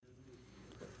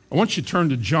I want you to turn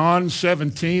to John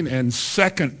 17 and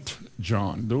 2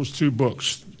 John, those two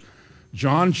books.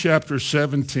 John chapter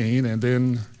 17 and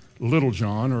then Little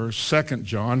John or 2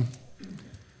 John.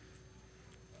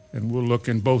 And we'll look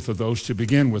in both of those to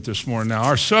begin with this morning. Now,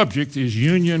 our subject is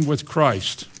union with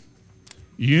Christ.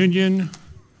 Union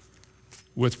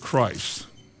with Christ.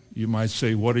 You might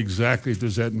say, what exactly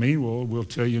does that mean? Well, we'll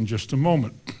tell you in just a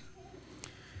moment.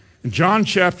 In John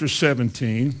chapter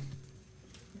 17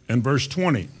 and verse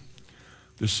 20,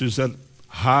 this is that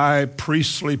high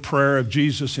priestly prayer of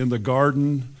Jesus in the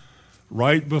garden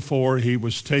right before he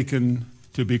was taken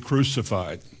to be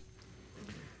crucified.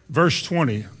 Verse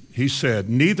 20, he said,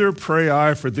 "Neither pray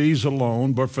I for these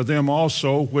alone, but for them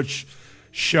also which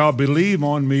shall believe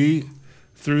on me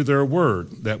through their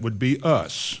word," that would be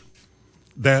us,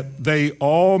 "that they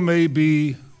all may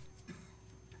be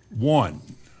one.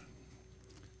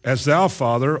 As thou,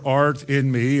 Father, art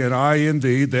in me, and I in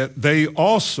thee, that they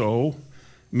also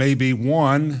may be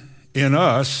one in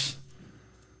us,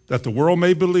 that the world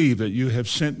may believe that you have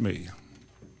sent me."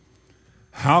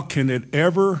 How can it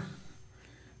ever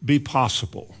be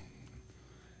possible?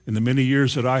 In the many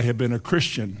years that I have been a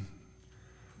Christian,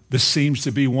 this seems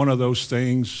to be one of those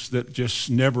things that just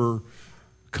never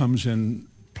comes in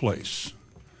place.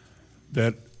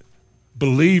 That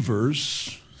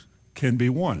believers can be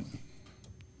one.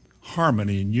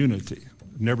 Harmony and unity.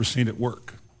 I've never seen it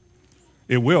work.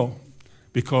 It will,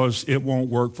 because it won't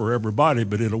work for everybody,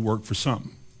 but it'll work for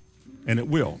some. And it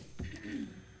will.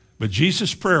 But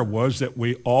Jesus' prayer was that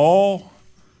we all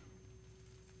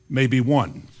may be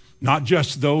one. Not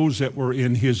just those that were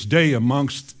in his day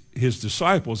amongst his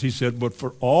disciples, he said, but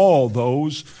for all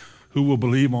those who will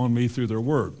believe on me through their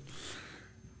word.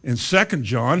 In 2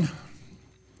 John,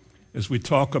 as we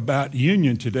talk about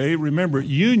union today, remember,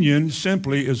 union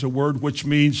simply is a word which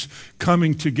means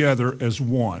coming together as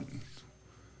one.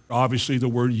 Obviously, the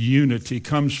word unity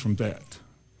comes from that.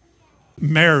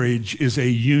 Marriage is a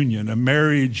union. A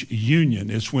marriage union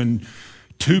is when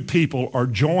two people are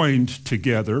joined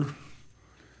together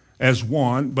as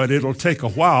one, but it'll take a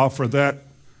while for that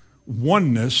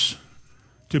oneness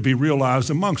to be realized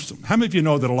amongst them. How many of you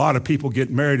know that a lot of people get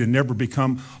married and never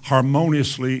become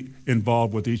harmoniously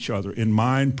involved with each other in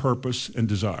mind, purpose, and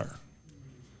desire?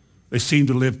 They seem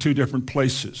to live two different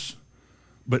places.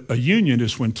 But a union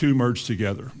is when two merge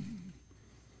together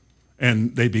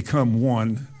and they become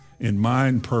one in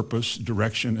mind, purpose,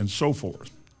 direction, and so forth.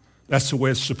 That's the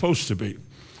way it's supposed to be.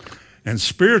 And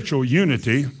spiritual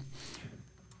unity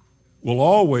will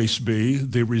always be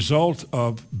the result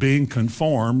of being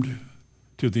conformed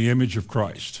to the image of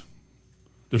Christ.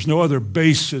 There's no other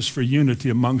basis for unity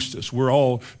amongst us. We're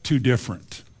all too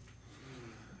different.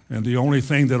 And the only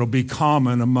thing that'll be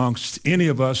common amongst any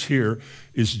of us here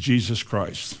is Jesus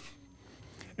Christ.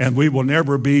 And we will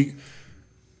never be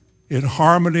in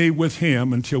harmony with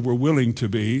him until we're willing to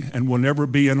be, and we'll never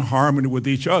be in harmony with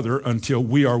each other until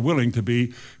we are willing to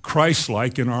be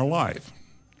Christ-like in our life.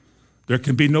 There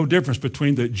can be no difference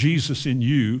between the Jesus in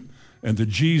you and the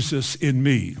Jesus in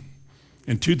me.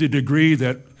 And to the degree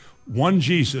that one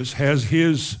Jesus has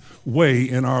his way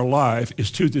in our life is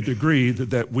to the degree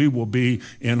that we will be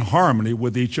in harmony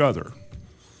with each other.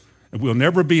 And we'll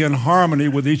never be in harmony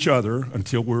with each other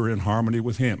until we're in harmony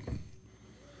with him.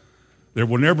 There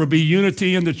will never be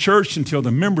unity in the church until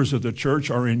the members of the church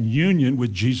are in union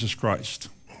with Jesus Christ.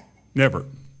 Never.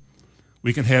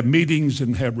 We can have meetings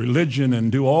and have religion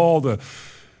and do all the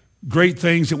great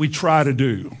things that we try to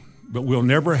do, but we'll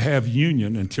never have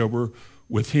union until we're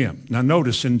with him. Now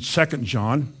notice in 2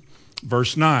 John,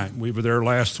 verse 9, we were there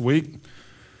last week.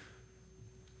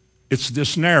 It's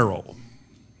this narrow.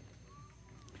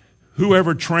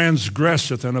 "Whoever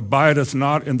transgresseth and abideth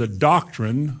not in the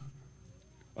doctrine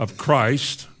of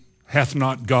Christ hath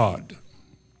not God.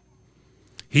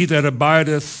 He that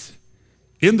abideth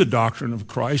in the doctrine of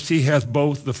Christ, he hath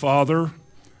both the Father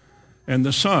and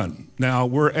the Son." Now,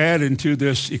 we're adding to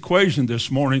this equation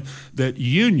this morning that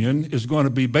union is going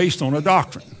to be based on a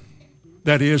doctrine.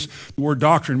 That is, the word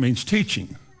doctrine means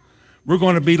teaching. We're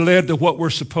going to be led to what we're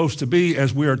supposed to be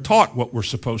as we are taught what we're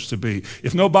supposed to be.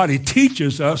 If nobody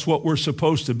teaches us what we're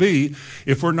supposed to be,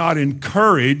 if we're not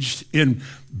encouraged in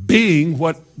being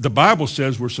what the Bible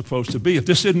says we're supposed to be, if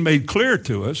this isn't made clear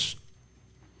to us,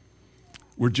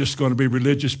 we're just going to be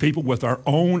religious people with our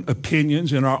own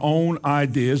opinions and our own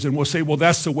ideas, and we'll say, well,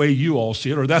 that's the way you all see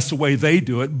it, or that's the way they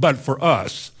do it, but for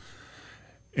us.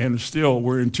 And still,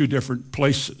 we're in two different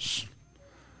places.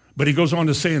 But he goes on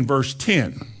to say in verse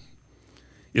 10,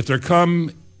 "If there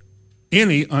come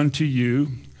any unto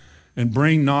you and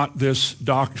bring not this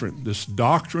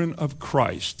doctrine of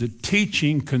Christ, the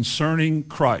teaching concerning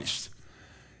Christ."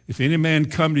 If any man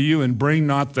come to you and bring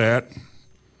not that,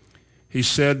 he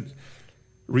said,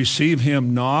 receive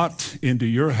him not into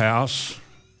your house,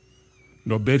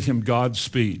 nor bid him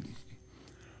Godspeed.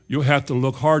 You'll have to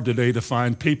look hard today to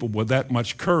find people with that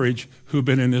much courage who've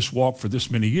been in this walk for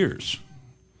this many years.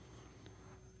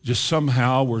 Just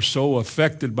somehow we're so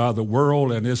affected by the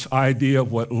world and this idea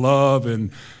of what love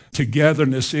and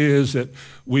togetherness is that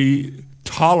we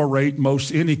tolerate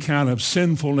most any kind of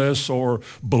sinfulness or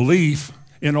belief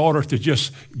in order to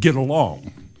just get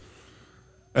along.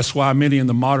 That's why many in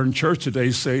the modern church today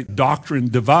say doctrine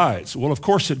divides. Well, of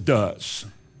course it does.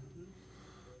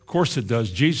 Of course it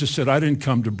does. Jesus said, I didn't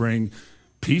come to bring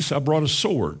peace, I brought a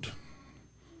sword.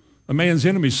 A man's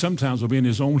enemies sometimes will be in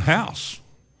his own house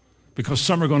because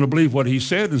some are going to believe what he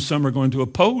said and some are going to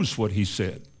oppose what he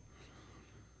said.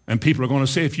 And people are going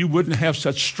to say, if you wouldn't have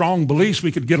such strong beliefs,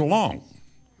 we could get along.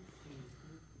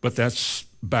 But that's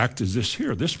back to this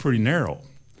here. This is pretty narrow.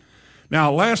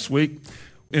 Now, last week,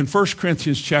 in 1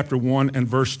 Corinthians chapter 1 and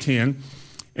verse 10,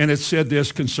 and it said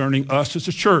this concerning us as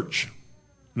a church,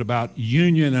 and about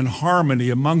union and harmony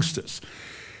amongst us.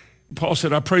 Paul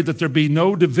said, I pray that there be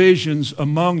no divisions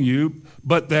among you,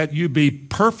 but that you be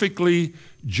perfectly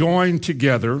joined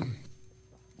together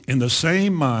in the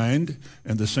same mind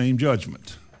and the same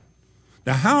judgment.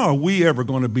 Now, how are we ever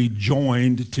going to be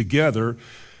joined together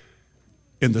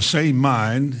in the same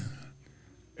mind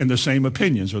and the same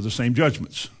opinions or the same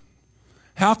judgments?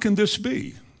 How can this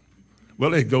be?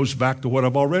 Well, it goes back to what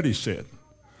I've already said.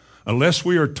 Unless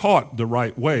we are taught the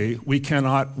right way, we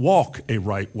cannot walk a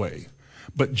right way.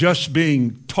 But just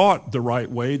being taught the right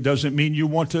way doesn't mean you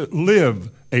want to live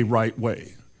a right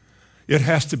way. It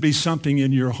has to be something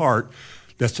in your heart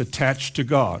that's attached to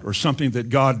God, or something that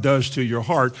God does to your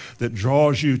heart that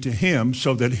draws you to him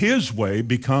so that his way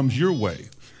becomes your way.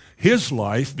 His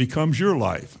life becomes your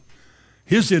life.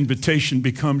 His invitation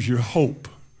becomes your hope.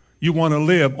 You want to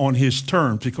live on his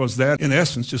terms because that, in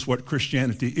essence, is what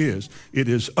Christianity is. It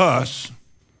is us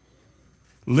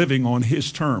living on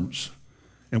his terms,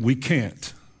 and we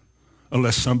can't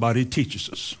unless somebody teaches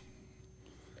us.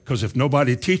 Because if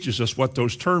nobody teaches us what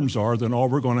those terms are, then all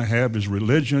we're going to have is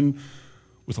religion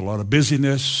with a lot of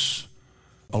busyness,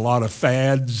 a lot of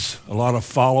fads, a lot of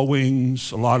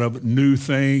followings, a lot of new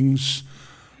things,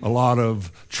 a lot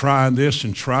of trying this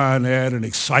and trying that and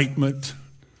excitement.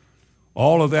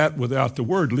 All of that without the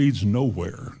word leads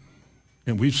nowhere.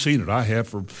 And we've seen it. I have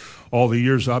for all the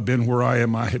years I've been where I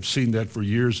am. I have seen that for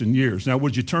years and years. Now,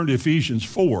 would you turn to Ephesians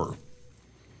 4?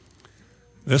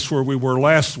 That's where we were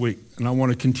last week, and I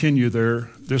want to continue there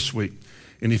this week.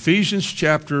 In Ephesians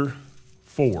chapter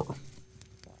 4,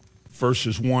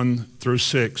 verses 1 through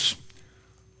 6,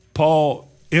 Paul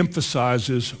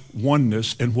emphasizes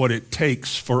oneness and what it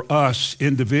takes for us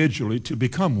individually to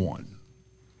become one.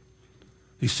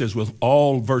 He says,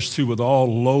 verse 2, with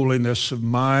all lowliness of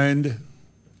mind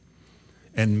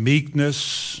and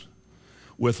meekness,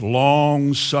 with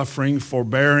long suffering,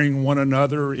 forbearing one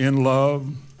another in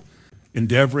love,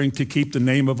 endeavoring to keep the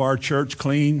name of our church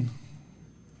clean.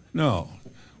 No.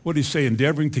 What did he say?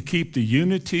 Endeavoring to keep the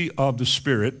unity of the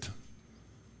Spirit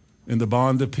in the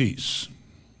bond of peace.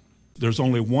 There's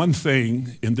only one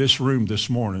thing in this room this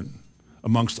morning,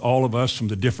 amongst all of us from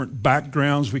the different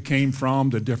backgrounds we came from,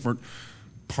 the different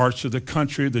parts of the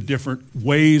country, the different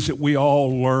ways that we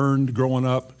all learned growing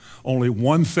up, only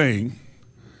one thing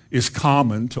is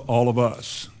common to all of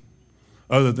us,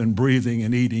 other than breathing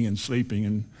and eating and sleeping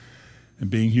and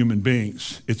being human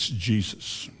beings. It's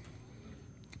Jesus.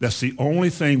 That's the only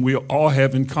thing we all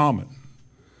have in common.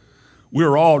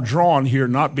 We're all drawn here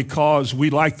not because we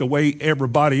like the way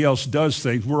everybody else does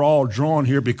things. We're all drawn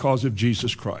here because of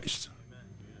Jesus Christ.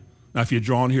 Now, if you're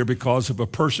drawn here because of a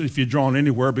person, if you're drawn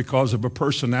anywhere because of a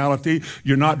personality,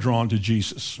 you're not drawn to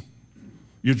Jesus.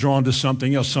 You're drawn to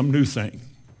something else, some new thing.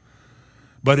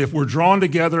 But if we're drawn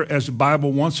together as the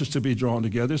Bible wants us to be drawn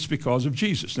together, it's because of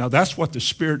Jesus. Now, that's what the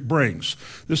Spirit brings.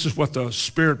 This is what the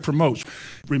Spirit promotes.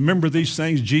 Remember these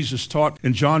things Jesus taught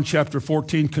in John chapter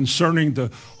 14 concerning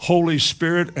the Holy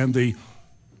Spirit and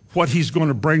what he's going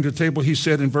to bring to the table. He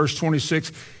said in verse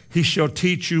 26, he shall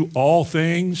teach you all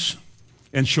things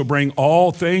and shall bring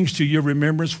all things to your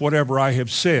remembrance, whatever I have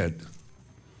said.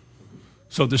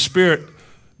 So the Spirit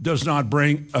does not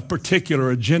bring a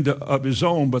particular agenda of his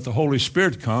own, but the Holy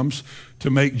Spirit comes to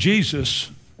make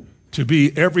Jesus to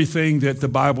be everything that the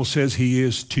Bible says he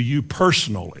is to you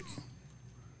personally.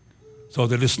 So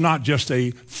that it's not just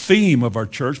a theme of our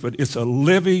church, but it's a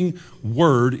living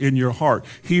word in your heart.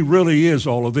 He really is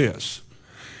all of this.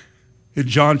 In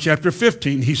John chapter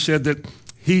 15, he said that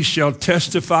he shall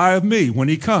testify of me when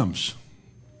he comes.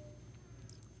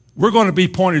 We're going to be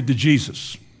pointed to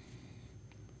Jesus.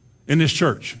 in this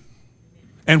church.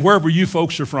 And wherever you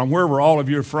folks are from, wherever all of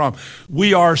you are from,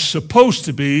 we are supposed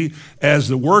to be, as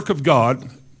the work of God,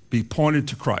 be pointed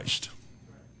to Christ.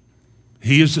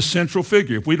 He is the central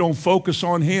figure. If we don't focus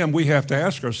on him, we have to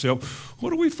ask ourselves,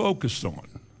 what are we focused on?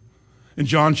 In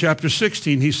John chapter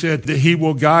 16, he said that he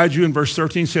will guide you. In verse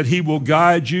 13, he said he will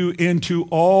guide you into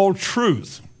all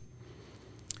truth.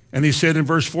 And he said in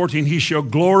verse 14, he shall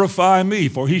glorify me,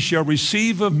 for he shall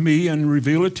receive of me and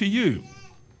reveal it to you.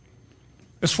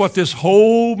 That's what this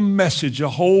whole message, a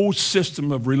whole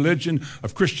system of religion,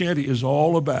 of Christianity is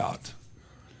all about.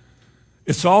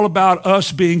 It's all about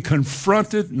us being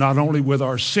confronted not only with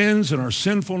our sins and our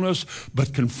sinfulness,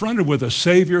 but confronted with a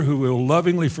Savior who will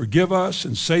lovingly forgive us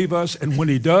and save us. And when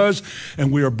he does,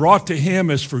 and we are brought to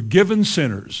him as forgiven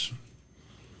sinners,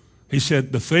 he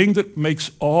said the thing that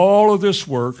makes all of this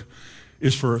work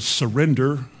is for a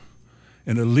surrender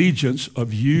and allegiance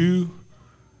of you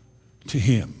to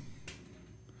him.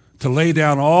 To lay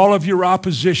down all of your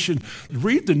opposition.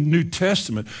 Read the New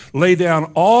Testament. Lay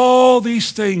down all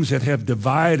these things that have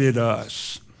divided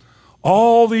us.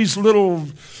 All these little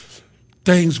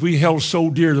things we held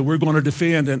so dear that we're going to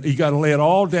defend, and you got to lay it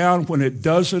all down when it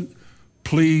doesn't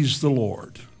please the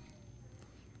Lord.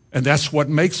 And that's what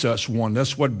makes us one.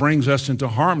 That's what brings us into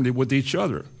harmony with each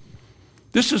other.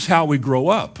 This is how we grow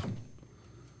up.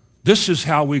 This is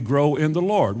how we grow in the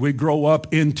Lord. We grow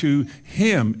up into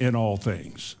him in all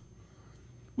things.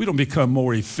 We don't become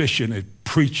more efficient at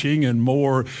preaching and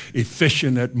more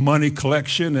efficient at money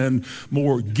collection and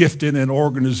more gifted in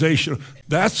organization.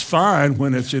 That's fine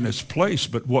when it's in its place,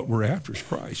 but what we're after is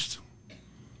Christ.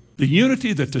 The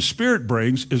unity that the Spirit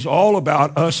brings is all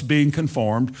about us being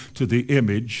conformed to the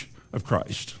image of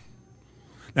Christ.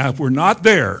 Now, if we're not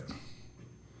there,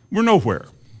 we're nowhere.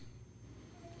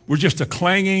 We're just a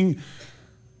clanging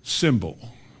cymbal.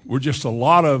 We're just a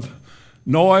lot of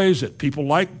noise. That people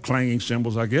like clanging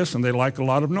cymbals, I guess, and they like a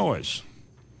lot of noise.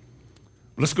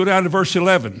 Let's go down to verse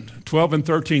 11, 12 and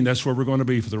 13. That's where we're going to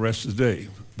be for the rest of the day,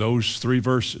 those three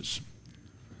verses.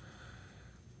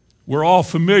 We're all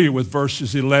familiar with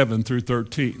verses 11 through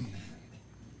 13.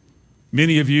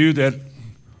 Many of you that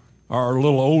are a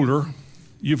little older,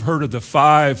 you've heard of the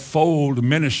fivefold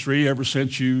ministry ever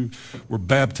since you were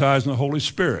baptized in the Holy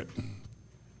Spirit.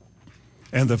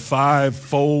 And the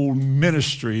fivefold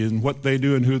ministry and what they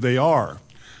do and who they are.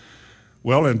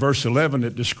 Well, in verse 11,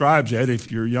 it describes that.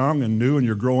 If you're young and new and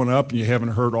you're growing up and you haven't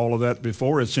heard all of that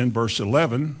before, it's in verse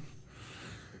 11.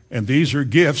 And these are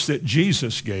gifts that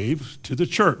Jesus gave to the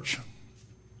church.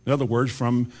 In other words,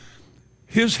 from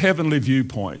his heavenly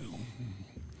viewpoint,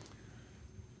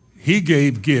 he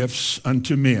gave gifts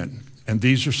unto men. And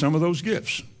these are some of those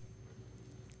gifts.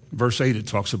 Verse 8, it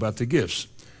talks about the gifts.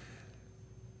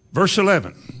 Verse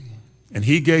 11, and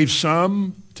he gave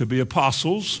some to be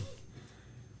apostles.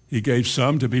 He gave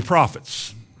some to be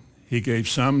prophets. He gave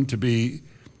some to be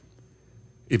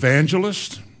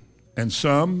evangelists, and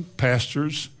some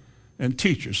pastors and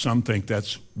teachers. Some think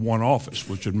that's one office,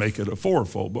 which would make it a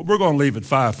fourfold, but we're going to leave it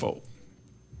fivefold.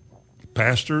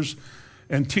 Pastors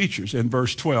and teachers. In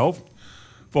verse 12,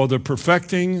 for the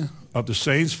perfecting of the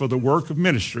saints, for the work of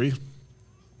ministry,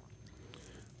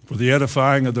 for the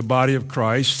edifying of the body of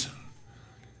Christ.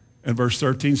 And verse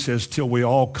 13 says, till we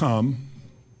all come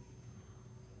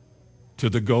to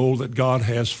the goal that God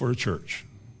has for a church,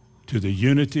 to the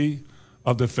unity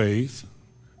of the faith,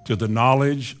 to the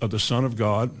knowledge of the Son of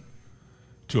God,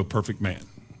 to a perfect man.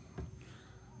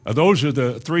 Now, those are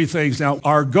the three things. Now,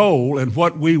 our goal and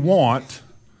what we want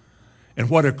and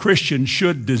what a Christian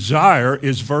should desire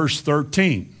is verse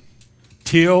 13,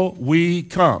 till we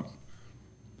come.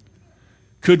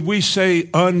 Could we say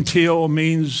until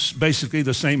means basically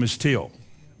the same as till?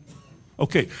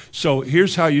 Okay, so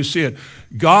here's how you see it.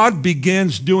 God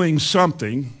begins doing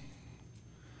something,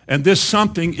 and this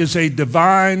something is a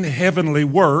divine heavenly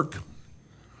work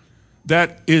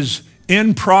that is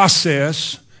in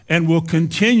process and will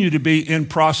continue to be in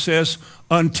process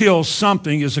until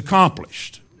something is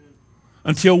accomplished,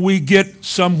 until we get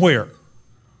somewhere.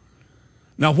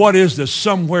 Now, what is the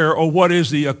somewhere, or what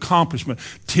is the accomplishment?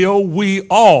 Till we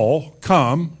all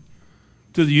come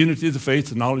to the unity of the faith,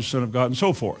 the knowledge of the Son of God, and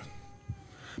so forth.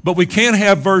 But we can't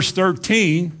have verse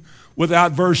 13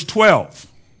 without verse 12.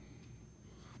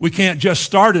 We can't just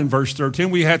start in verse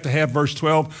 13. We have to have verse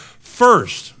 12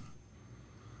 first.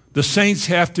 The saints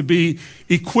have to be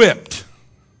equipped.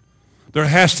 There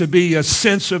has to be a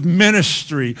sense of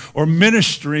ministry or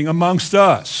ministering amongst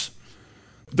us.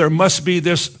 There must be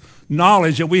this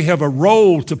knowledge that we have a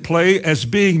role to play as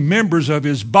being members of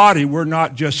his body. We're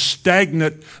not just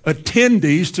stagnant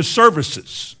attendees to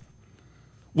services.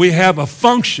 We have a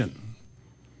function.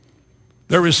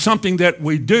 There is something that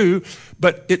we do,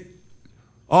 but it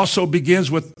also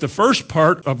begins with the first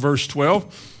part of verse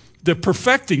 12, the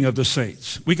perfecting of the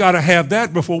saints. We got to have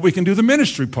that before we can do the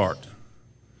ministry part,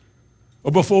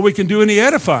 or before we can do any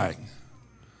edifying.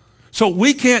 So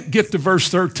we can't get to verse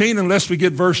 13 unless we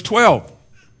get verse 12.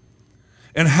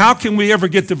 And how can we ever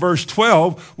get to verse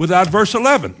 12 without verse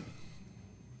 11?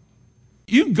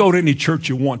 You can go to any church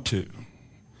you want to.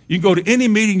 You can go to any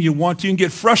meeting you want to. You can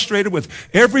get frustrated with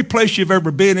every place you've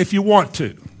ever been if you want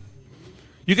to.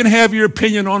 You can have your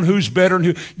opinion on who's better and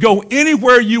who. Go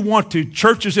anywhere you want to.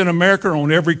 Churches in America are on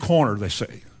every corner, they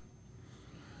say.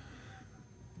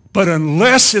 But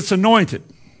unless it's anointed,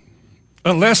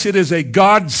 unless it is a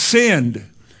God-send,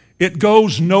 it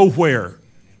goes nowhere.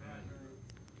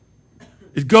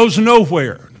 It goes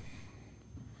nowhere.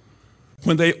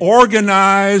 When they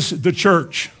organize the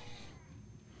church,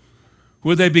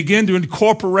 where they begin to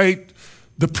incorporate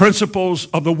the principles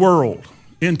of the world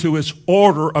into its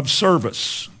order of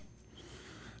service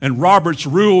and Robert's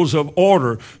rules of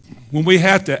order, when we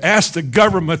have to ask the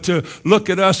government to look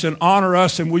at us and honor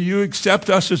us, and will you accept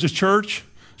us as a church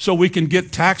so we can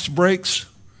get tax breaks?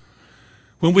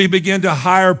 When we begin to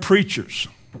hire preachers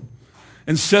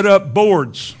and set up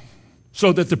boards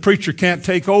so that the preacher can't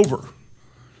take over,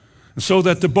 and so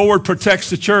that the board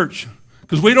protects the church,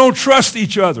 because we don't trust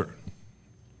each other.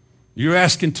 You're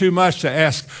asking too much to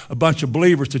ask a bunch of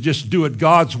believers to just do it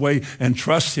God's way and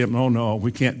trust him. Oh, no,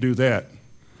 we can't do that.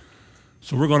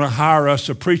 So we're going to hire us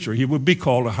a preacher. He would be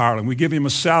called a hireling. We give him a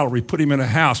salary, put him in a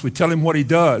house. We tell him what he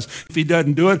does. If he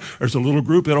doesn't do it, there's a little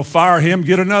group that'll fire him,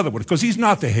 get another one, because he's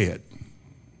not the head.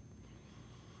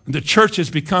 And the church has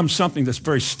become something that's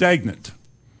very stagnant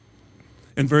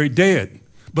and very dead.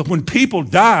 But when people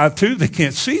die, too, they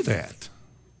can't see that.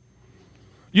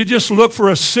 You just look for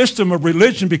a system of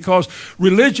religion because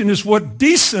religion is what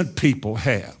decent people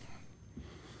have.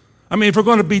 I mean, if we're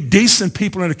going to be decent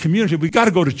people in a community, we've got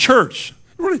to go to church.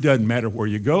 It really doesn't matter where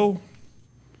you go.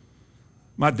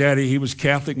 My daddy, he was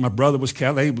Catholic. My brother was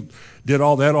Catholic. They did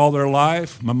all that all their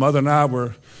life. My mother and I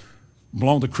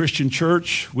belonged to Christian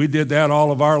church. We did that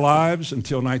all of our lives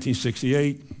until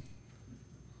 1968.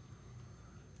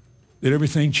 Then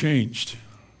everything changed.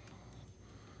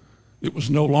 It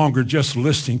was no longer just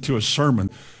listening to a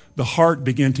sermon. The heart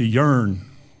began to yearn.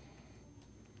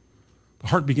 The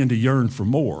heart began to yearn for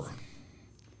more.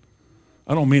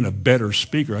 I don't mean a better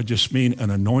speaker. I just mean an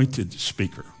anointed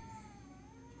speaker.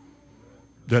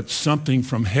 That something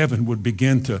from heaven would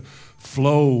begin to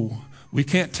flow. We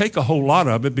can't take a whole lot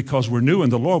of it because we're new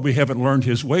in the Lord. We haven't learned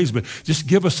his ways, but just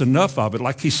give us enough of it.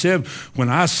 Like he said, when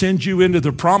I send you into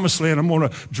the promised land, I'm going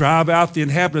to drive out the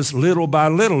inhabitants little by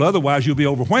little. Otherwise, you'll be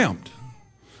overwhelmed.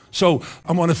 So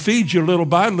I'm going to feed you little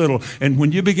by little. And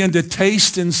when you begin to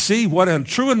taste and see what a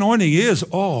true anointing is,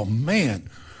 oh, man.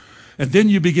 And then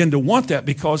you begin to want that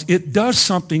because it does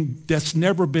something that's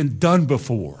never been done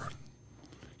before.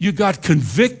 You got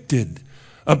convicted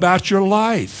about your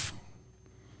life.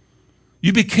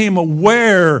 You became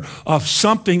aware of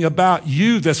something about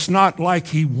you that's not like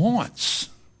he wants.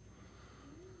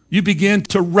 You begin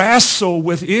to wrestle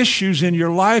with issues in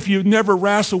your life you've never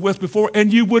wrestled with before,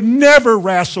 and you would never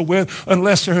wrestle with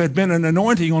unless there had been an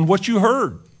anointing on what you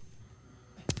heard.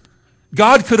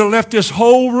 God could have left this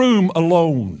whole room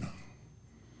alone.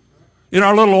 In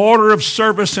our little order of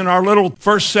service, in our little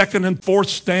first, second, and fourth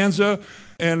stanza,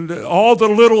 and all the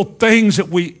little things that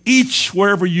we each,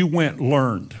 wherever you went,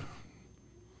 learned.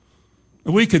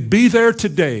 We could be there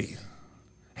today,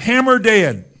 hammer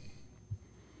dead,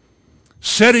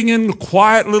 sitting in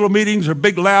quiet little meetings or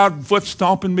big loud foot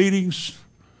stomping meetings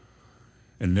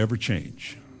and never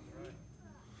change.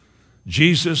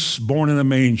 Jesus, born in a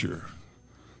manger,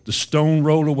 the stone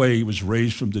rolled away, he was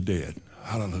raised from the dead.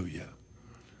 Hallelujah.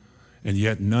 And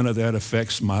yet none of that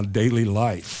affects my daily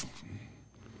life,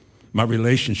 my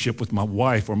relationship with my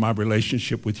wife or my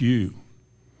relationship with you.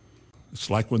 It's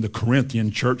like when the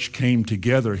Corinthian church came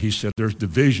together, he said, there's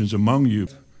divisions among you.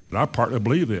 And I partly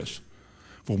believe this.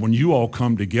 For when you all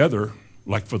come together,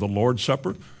 like for the Lord's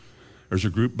Supper, there's a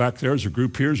group back there, there's a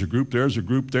group here, there's a group there, there's a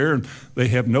group there, and they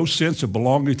have no sense of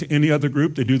belonging to any other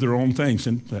group. They do their own things,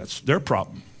 and that's their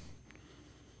problem.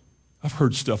 I've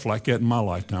heard stuff like that in my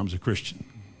lifetime as a Christian.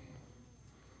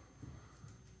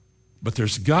 But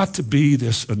there's got to be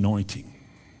this anointing,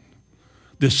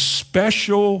 this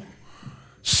special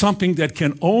something that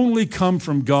can only come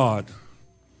from God,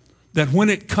 that when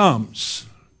it comes,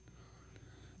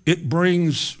 it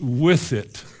brings with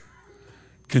it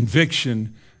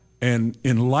conviction and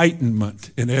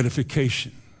enlightenment and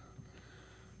edification.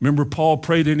 Remember Paul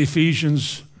prayed in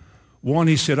Ephesians One,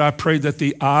 he said, I pray that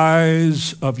the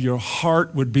eyes of your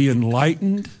heart would be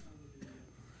enlightened.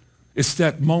 It's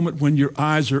that moment when your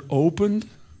eyes are opened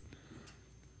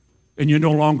and you're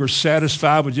no longer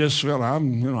satisfied with just, well,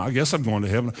 I guess I'm going to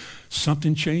heaven.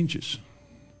 Something changes.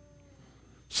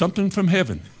 Something from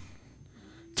heaven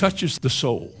touches the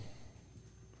soul.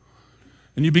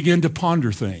 And you begin to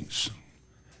ponder things.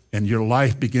 And your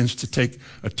life begins to take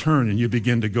a turn and you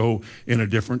begin to go in a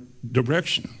different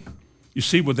direction. You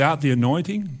see, without the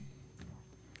anointing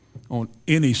on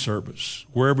any service,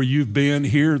 wherever you've been,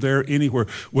 here, there, anywhere,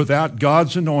 without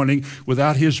God's anointing,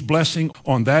 without his blessing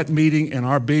on that meeting and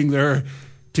our being there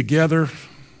together,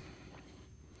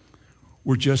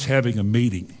 we're just having a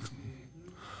meeting.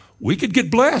 We could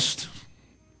get blessed.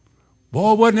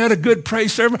 Boy, wasn't that a good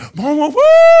praise service? Boy,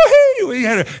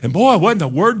 and boy, wasn't the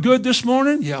word good this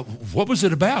morning? Yeah, what was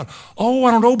it about? Oh,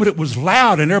 I don't know, but it was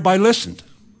loud and everybody listened.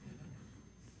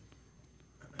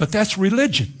 But that's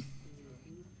religion.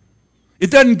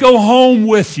 It doesn't go home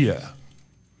with you.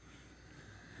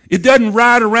 It doesn't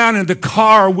ride around in the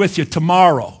car with you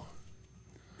tomorrow.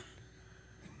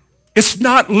 It's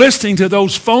not listening to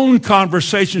those phone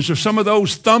conversations or some of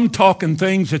those thumb-talking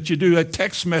things that you do, a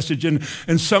text message and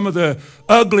some of the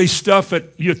ugly stuff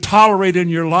that you tolerate in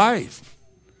your life.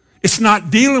 It's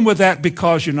not dealing with that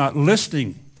because you're not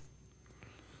listening.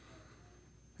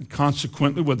 And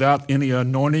consequently, without any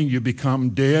anointing, you become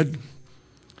dead.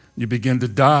 You begin to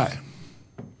die.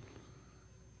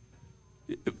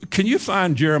 Can you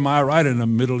find Jeremiah right in the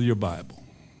middle of your Bible?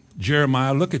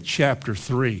 Jeremiah, look at chapter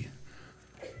 3.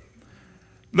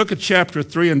 Look at chapter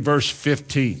 3 and verse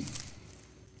 15.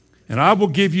 And I will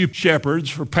give you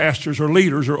shepherds or pastors or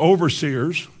leaders or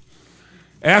overseers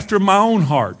after my own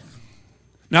heart.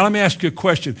 Now let me ask you a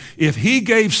question. If he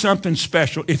gave something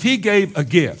special, if he gave a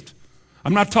gift,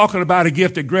 I'm not talking about a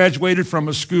gift that graduated from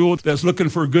a school that's looking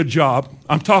for a good job.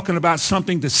 I'm talking about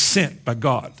something that's sent by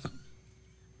God.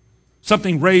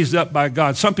 Something raised up by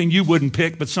God. Something you wouldn't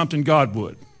pick, but something God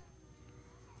would.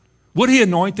 Would he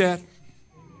anoint that?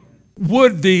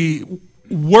 Would the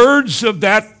words of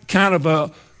that kind of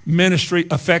a ministry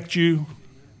affect you?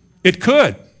 It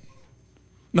could.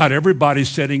 Not everybody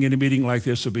sitting in a meeting like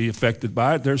this will be affected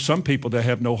by it. There's some people that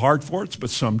have no heart for it,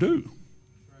 but some do.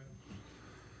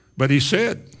 But he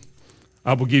said,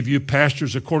 I will give you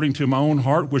pastors according to my own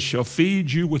heart, which shall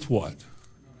feed you with what?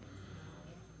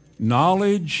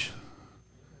 Knowledge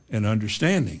and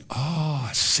understanding. Oh,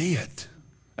 I see it.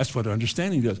 That's what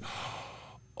understanding does.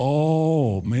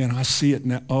 Oh, man, I see it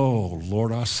now. Oh,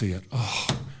 Lord, I see it. Oh,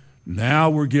 now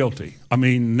we're guilty.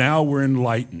 Now we're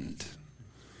enlightened.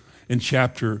 In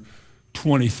chapter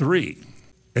 23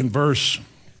 and verse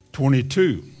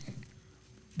 22,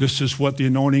 this is what the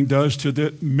anointing does to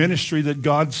the ministry that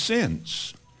God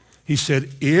sends. He said,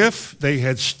 if they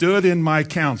had stood in my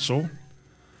counsel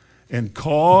and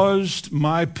caused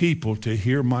my people to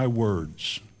hear my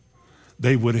words,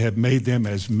 they would have made them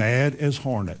as mad as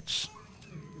hornets.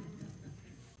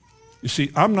 You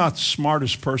see, I'm not the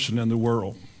smartest person in the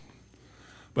world,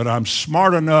 but I'm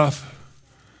smart enough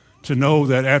to know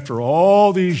that after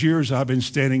all these years I've been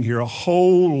standing here, a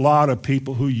whole lot of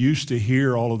people who used to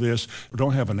hear all of this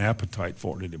don't have an appetite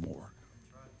for it anymore.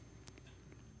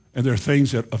 And there are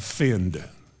things that offend.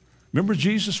 Remember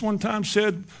Jesus one time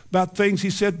said about things, he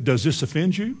said, does this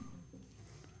offend you?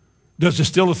 Does it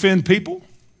still offend people?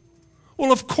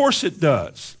 Well, of course it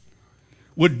does.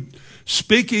 Would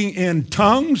speaking in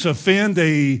tongues offend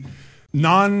a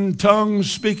non-tongue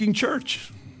speaking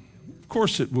church? Of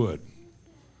course it would.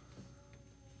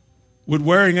 Would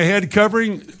wearing a head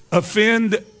covering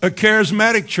offend a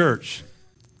charismatic church?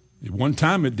 At one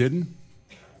time it didn't.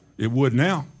 It would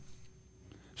now.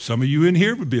 Some of you in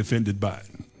here would be offended by it.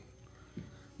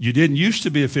 You didn't used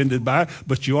to be offended by it,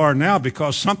 but you are now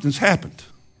because something's happened.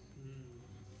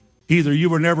 Either you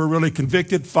were never really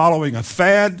convicted following a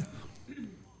fad,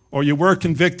 or you were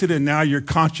convicted and now you're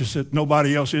conscious that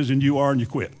nobody else is and you are and you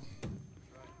quit.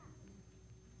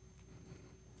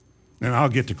 And I'll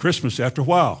get to Christmas after a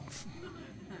while.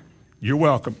 You're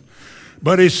welcome.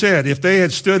 But he said, if they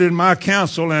had stood in my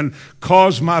counsel and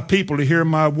caused my people to hear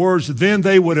my words, then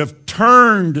they would have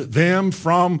turned them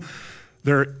from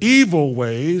their evil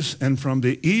ways and from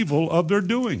the evil of their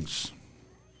doings.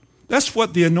 That's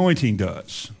what the anointing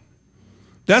does.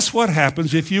 That's what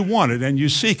happens if you want it and you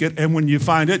seek it, and when you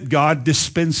find it, God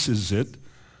dispenses it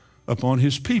upon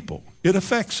his people. It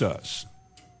affects us.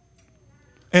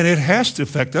 And it has to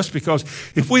affect us, because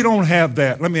if we don't have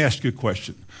that, let me ask you a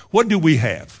question. What do we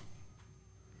have?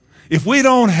 If we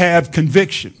don't have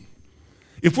conviction,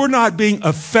 if we're not being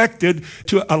affected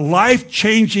to a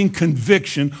life-changing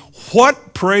conviction,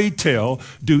 what, pray tell,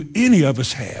 do any of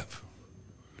us have?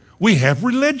 We have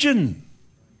religion.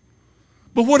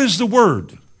 But what is the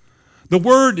word? The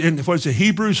word in, what is it,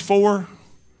 Hebrews 4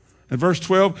 and verse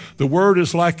 12, the word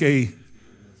is like a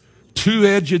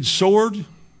two-edged sword.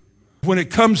 When it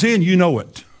comes in, you know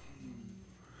it.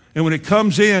 And when it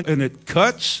comes in and it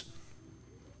cuts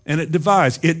and it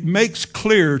divides, it makes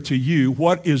clear to you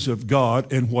what is of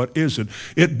God and what isn't.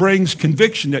 It brings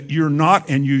conviction that you're not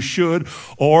and you should,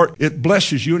 or it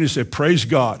blesses you and you say, praise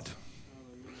God.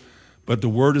 But the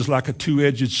word is like a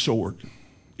two-edged sword,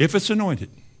 if it's anointed.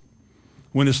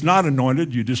 When it's not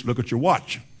anointed, you just look at your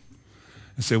watch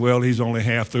and say, well, he's only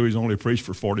half through. He's only preached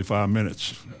for 45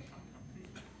 minutes.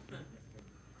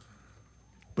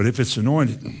 But if it's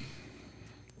anointed,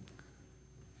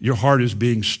 your heart is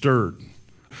being stirred.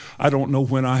 I don't know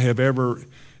when I have ever,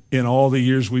 in all the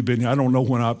years we've been here, I don't know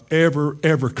when I've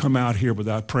ever come out here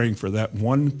without praying for that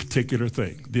one particular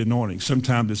thing, the anointing.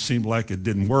 Sometimes it seemed like it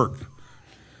didn't work.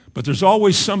 But there's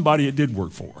always somebody it did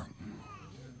work for.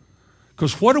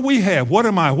 Because what do we have? What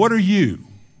am I? What are you?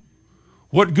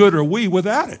 What good are we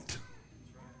without it?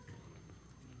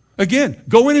 Again,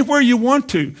 go anywhere you want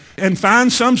to and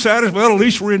find some satisfaction. Well, at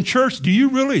least we're in church. Do you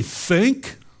really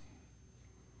think?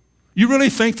 You really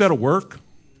think that'll work?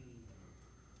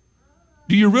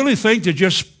 Do you really think that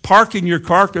just parking your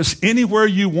carcass anywhere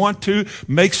you want to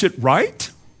makes it right?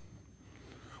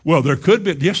 Well, there could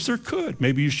be. Yes, there could.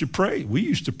 Maybe you should pray. We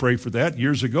used to pray for that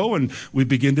years ago, and we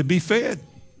begin to be fed.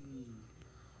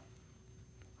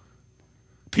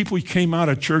 People came out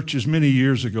of churches many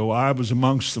years ago. I was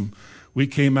amongst them. We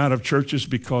came out of churches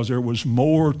because there was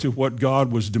more to what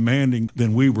God was demanding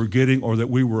than we were getting or that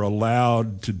we were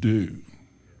allowed to do.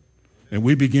 And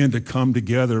we began to come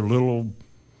together, a little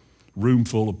room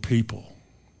full of people.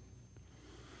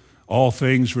 All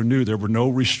things were new. There were no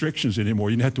restrictions anymore.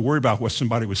 You didn't have to worry about what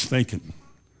somebody was thinking.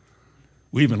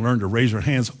 We even learned to raise our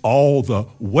hands all the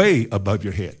way above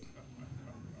your head.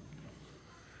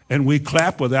 And we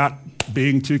clap without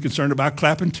being too concerned about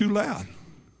clapping too loud.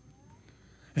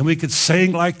 And we could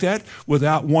sing like that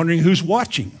without wondering who's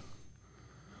watching.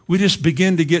 We just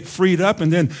begin to get freed up,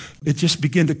 and then it just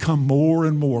began to come more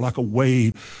and more like a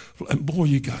wave. And boy,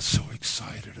 you got so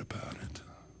excited about it.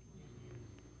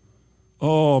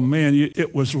 Oh, man,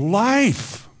 it was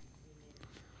life.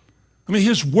 I mean,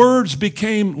 his words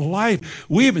became life.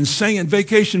 We even sang in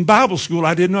Vacation Bible School.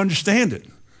 I didn't understand it.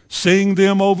 Sing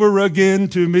them over again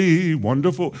to me,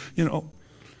 wonderful,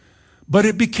 But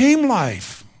it became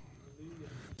life.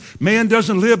 Man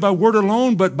doesn't live by word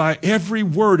alone, but by every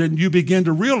word. And you begin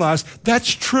to realize that's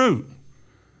true.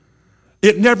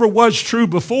 It never was true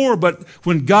before, but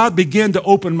when God began to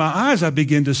open my eyes, I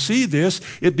began to see this.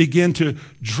 It began to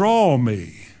draw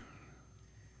me.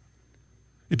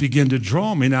 It began to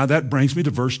draw me. Now that brings me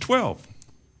to verse 12.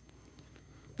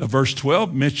 Now, verse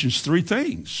 12 mentions three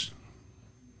things.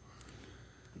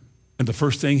 And the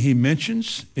first thing he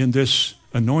mentions in this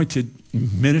anointed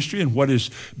ministry and what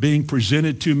is being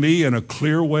presented to me in a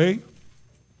clear way,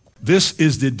 this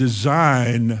is the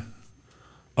design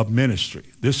of ministry.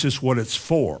 This is what it's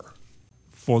for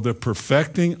the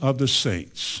perfecting of the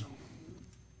saints.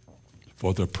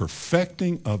 For the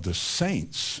perfecting of the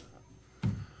saints.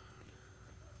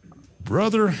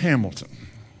 Brother Hamilton,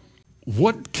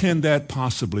 what can that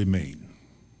possibly mean?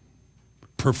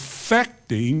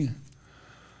 Perfecting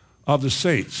of the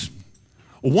saints.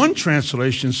 One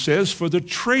translation says for the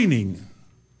training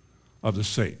of the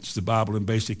saints, the Bible in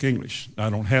basic English.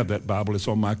 I don't have that Bible, it's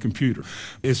on my computer.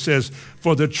 It says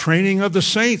for the training of the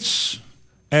saints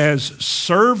as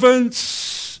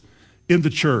servants in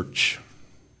the church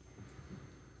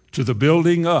to the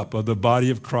building up of the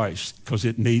body of Christ, because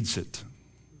it needs it.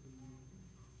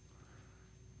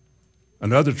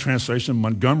 Another translation,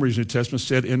 Montgomery's New Testament,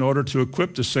 said in order to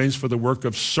equip the saints for the work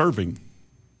of serving.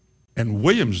 And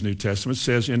Williams' New Testament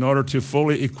says in order to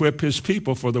fully equip his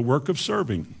people for the work of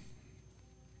serving.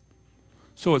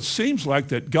 So it seems like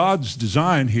that God's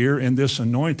design here in this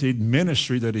anointed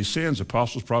ministry that he sends,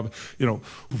 apostles, prophets,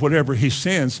 whatever he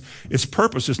sends, its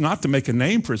purpose is not to make a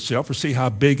name for itself or see how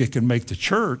big it can make the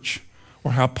church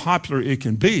or how popular it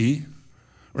can be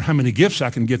or how many gifts I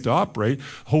can get to operate.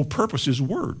 The whole purpose is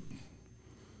word.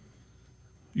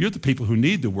 You're the people who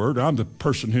need the word. I'm the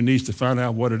person who needs to find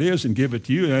out what it is and give it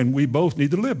to you, and we both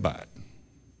need to live by it.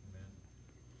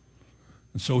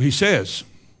 And so he says,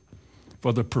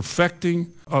 for the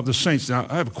perfecting of the saints. Now,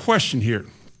 I have a question here.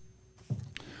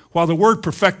 While the word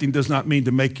perfecting does not mean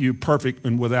to make you perfect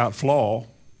and without flaw,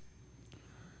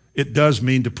 it does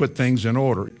mean to put things in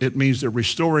order. It means the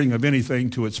restoring of anything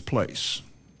to its place.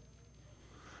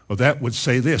 Well, that would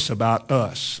say this about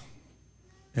us.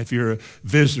 If you're a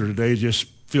visitor today, just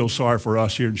feel sorry for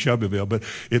us here in Shelbyville, but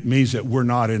it means that we're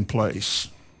not in place.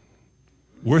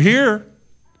 We're here.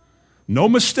 No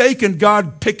mistake in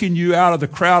God picking you out of the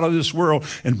crowd of this world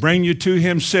and bring you to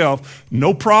himself.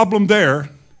 No problem there.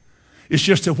 It's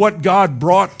just that what God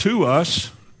brought to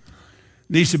us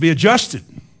needs to be adjusted.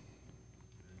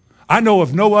 I know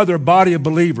of no other body of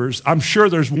believers. I'm sure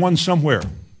there's one somewhere.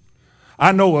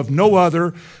 I know of no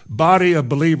other body of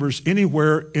believers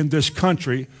anywhere in this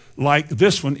country like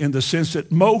this one, in the sense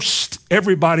that most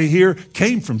everybody here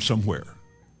came from somewhere.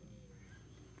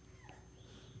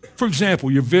 For example,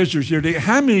 your visitors here today,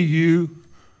 how many of you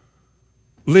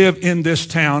live in this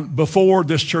town before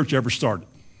this church ever started?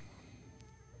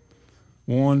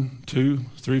 1, 2,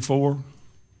 3, 4.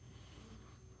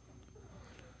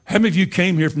 How many of you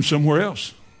came here from somewhere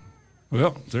else?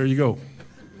 Well, there you go.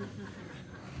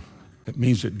 It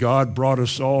means that God brought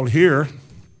us all here,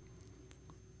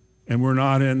 and we're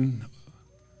not in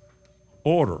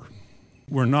order.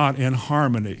 We're not in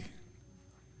harmony.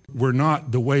 We're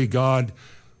not the way God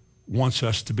wants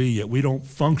us to be yet. We don't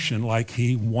function like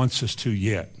he wants us to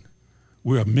yet.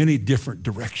 We're in many different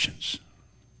directions.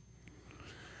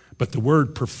 But the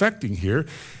word perfecting here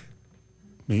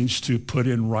means to put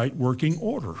in right working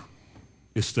order.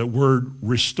 It's the word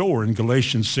restore in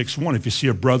Galatians 6:1. If you see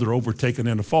a brother overtaken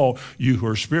in a fall, you who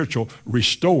are spiritual,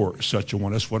 restore such a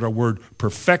one. That's what our word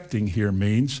perfecting here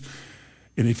means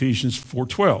in Ephesians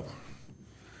 4:12.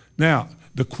 Now,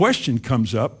 the question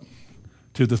comes up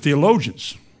to the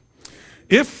theologians.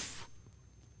 If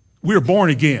we're born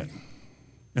again,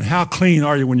 and how clean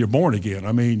are you when you're born again?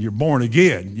 I mean, you're born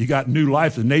again. You got new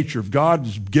life. The nature of God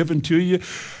is given to you.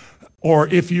 Or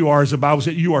if you are, as the Bible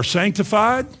says, you are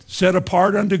sanctified, set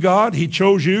apart unto God. He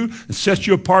chose you and set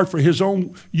you apart for his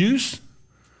own use.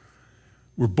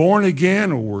 We're born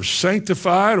again, or we're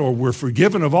sanctified, or we're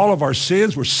forgiven of all of our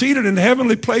sins. We're seated in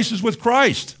heavenly places with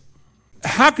Christ.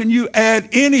 How can you add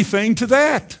anything to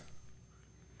that?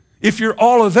 If you're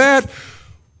all of that,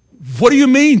 what do you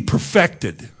mean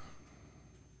perfected?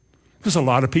 Because a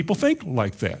lot of people think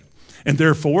like that. And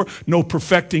therefore, no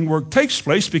perfecting work takes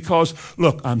place because,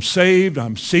 look, I'm saved,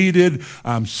 I'm seated,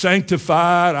 I'm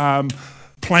sanctified, I'm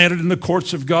planted in the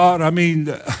courts of God. I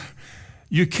mean,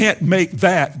 you can't make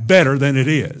that better than it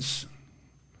is.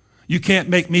 You can't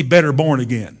make me better born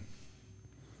again.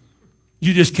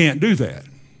 You just can't do that.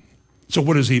 So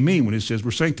what does he mean when he says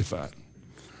we're sanctified?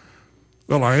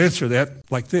 Well, I answer that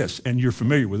like this, and you're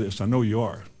familiar with this. I know you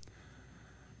are.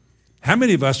 How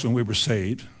many of us, when we were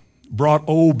saved, brought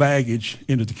old baggage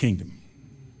into the kingdom?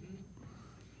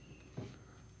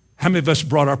 How many of us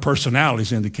brought our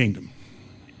personalities into the kingdom?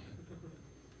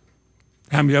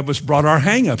 How many of us brought our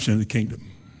hang-ups into the kingdom?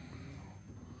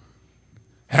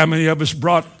 How many of us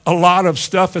brought a lot of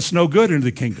stuff that's no good into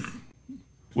the kingdom?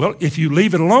 Well, if you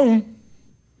leave it alone,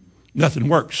 nothing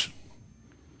works.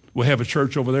 We'll have a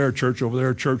church over there, a church over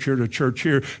there, a church here, and a church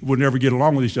here. We'll never get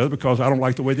along with each other because I don't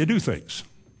like the way they do things.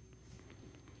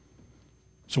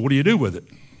 So what do you do with it?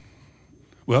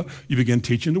 Well, you begin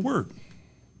teaching the Word.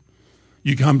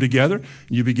 You come together, and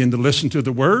you begin to listen to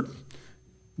the Word.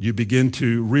 You begin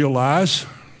to realize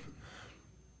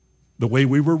the way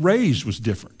we were raised was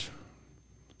different.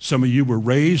 Some of you were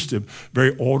raised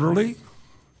very orderly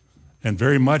and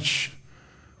very much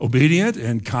obedient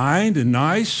and kind and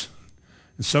nice.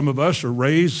 And some of us are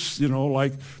raised,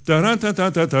 like,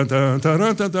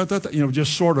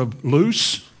 just sort of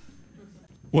loose.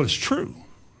 Well, it's true.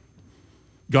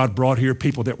 God brought here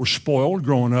people that were spoiled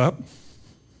growing up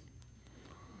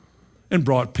and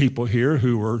brought people here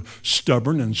who were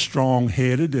stubborn and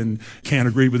strong-headed and can't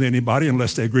agree with anybody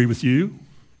unless they agree with you.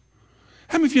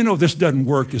 How many of you know this doesn't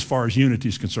work as far as unity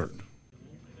is concerned?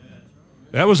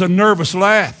 That was a nervous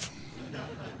laugh.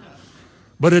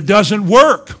 But it doesn't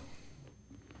work.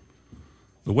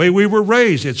 The way we were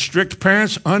raised, it's strict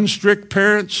parents, unstrict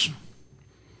parents.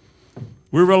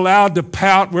 We were allowed to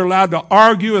pout. We were allowed to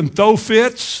argue and throw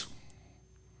fits.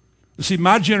 You see,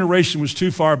 my generation was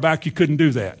too far back. You couldn't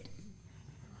do that.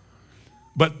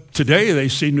 But today they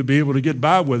seem to be able to get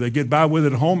by with it. They get by with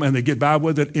it at home and they get by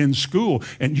with it in school.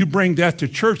 And you bring that to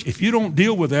church. If you don't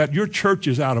deal with that, your church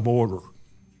is out of order.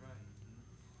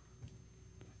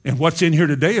 And what's in here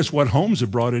today is what homes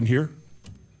have brought in here.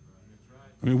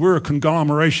 I mean, we're a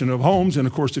conglomeration of homes and,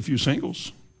 of course, a few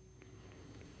singles.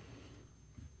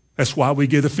 That's why we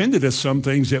get offended at some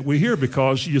things that we hear,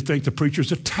 because you think the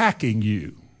preacher's attacking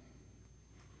you.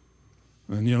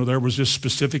 And, there was this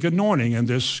specific anointing and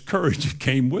this courage that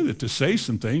came with it to say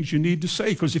some things you need to say.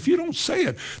 Because if you don't say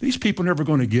it, these people are never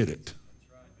going to get it.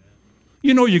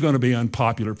 You're going to be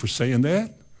unpopular for saying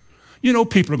that. You know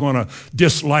people are going to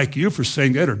dislike you for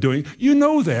saying that or doing it. You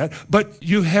know that, but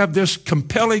you have this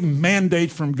compelling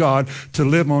mandate from God to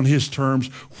live on his terms,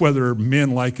 whether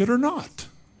men like it or not.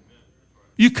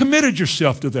 You committed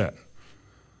yourself to that.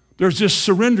 There's this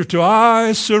surrender to,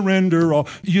 I surrender all.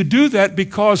 You do that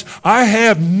because I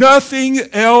have nothing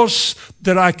else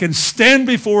that I can stand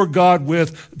before God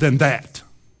with than that.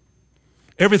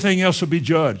 Everything else will be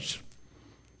judged.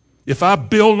 If I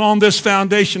build on this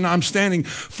foundation, I'm standing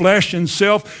flesh and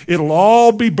self, it'll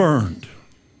all be burned.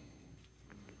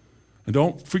 And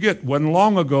don't forget, it wasn't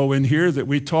long ago in here that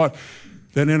we taught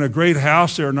that in a great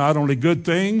house there are not only good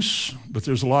things, but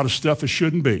there's a lot of stuff that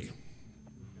shouldn't be.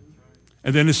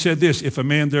 And then it said this, if a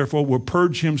man therefore will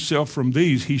purge himself from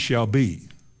these, he shall be.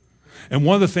 And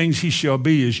one of the things he shall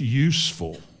be is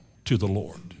useful to the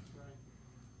Lord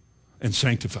and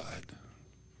sanctified.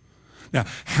 Now,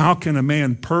 how can a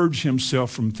man purge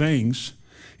himself from things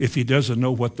if he doesn't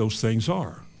know what those things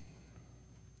are?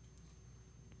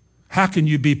 How can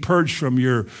you be purged from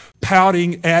your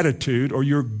pouting attitude or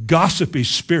your gossipy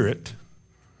spirit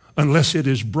unless it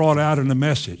is brought out in a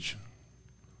message?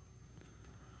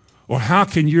 Or how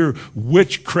can your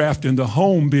witchcraft in the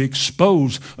home be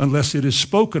exposed unless it is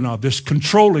spoken of, this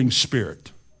controlling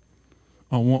spirit?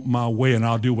 I want my way and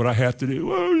I'll do what I have to do.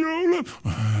 Well,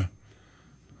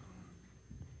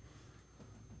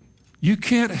 you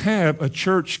can't have a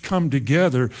church come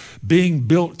together being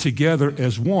built together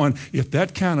as one if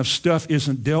that kind of stuff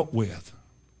isn't dealt with.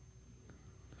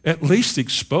 At least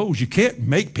expose. You can't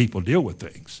make people deal with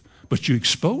things, but you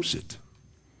expose it.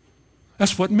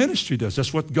 That's what ministry does.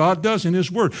 That's what God does in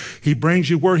his word. He brings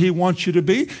you where he wants you to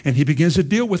be, and he begins to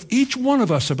deal with each one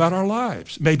of us about our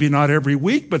lives. Maybe not every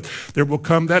week, but there will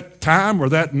come that time or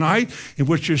that night in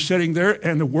which you're sitting there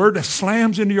and the word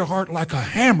slams into your heart like a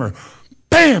hammer.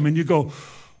 Bam! And you go,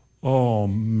 oh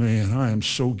man, I am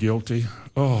so guilty.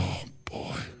 Oh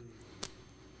boy.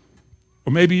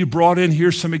 Or maybe you brought in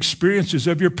here some experiences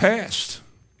of your past.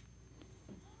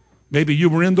 Maybe you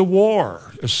were in the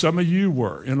war, as some of you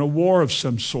were, in a war of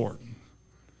some sort,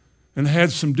 and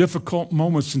had some difficult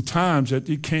moments and times that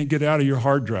you can't get out of your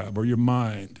hard drive or your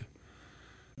mind.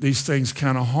 These things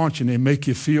kind of haunt you, and they make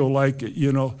you feel like,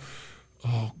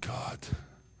 oh God.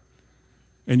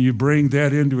 And you bring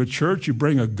that into a church, you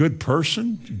bring a good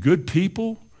person, good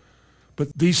people,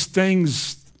 but these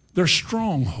things, they're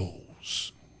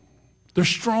strongholds. They're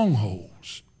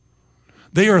strongholds.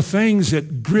 They are things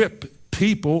that grip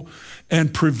people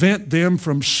and prevent them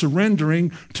from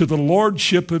surrendering to the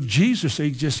lordship of Jesus.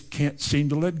 They just can't seem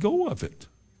to let go of it.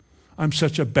 I'm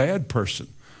such a bad person.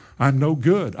 I'm no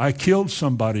good. I killed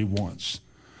somebody once.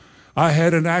 I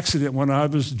had an accident when I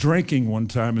was drinking one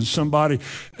time,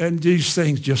 and these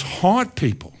things just haunt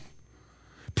people.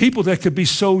 People that could be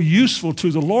so useful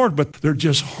to the Lord, but they're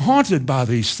just haunted by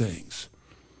these things.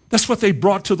 That's what they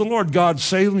brought to the Lord. God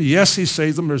saved them. Yes, he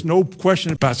saved them. There's no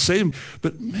question about saving them.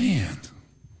 But man,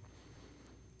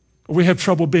 we have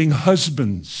trouble being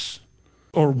husbands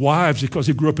or wives because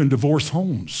they grew up in divorced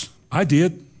homes. I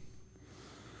did.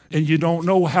 And you don't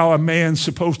know how a man's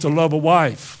supposed to love a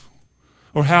wife,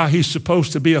 or how he's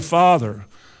supposed to be a father.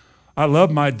 I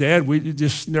love my dad. We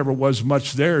just never was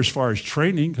much there as far as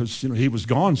training because he was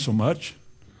gone so much.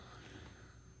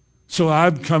 So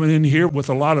I'm coming in here with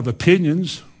a lot of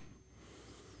opinions.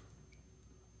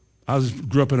 I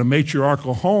grew up in a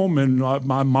matriarchal home, and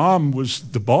my mom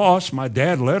was the boss. My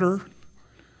dad let her.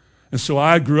 And so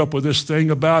I grew up with this thing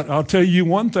about, I'll tell you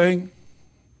one thing.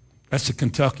 That's a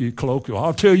Kentucky colloquial.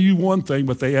 I'll tell you one thing,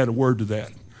 but they add a word to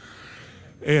that.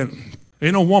 And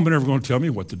ain't no woman ever going to tell me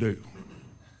what to do.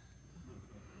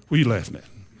 What are you laughing at?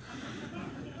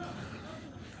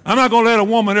 I'm not going to let a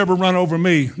woman ever run over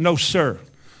me. No, sir.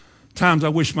 Times I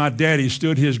wish my daddy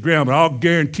stood his ground, but I'll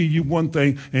guarantee you one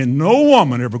thing, and no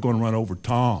woman ever going to run over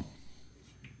Tom.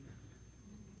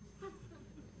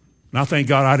 And I thank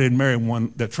God I didn't marry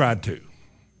one that tried to,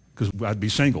 because I'd be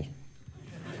single.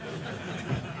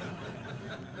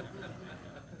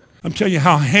 I'm telling you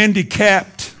how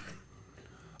handicapped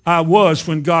I was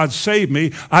when God saved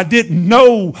me. I didn't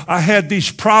know I had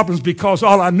these problems because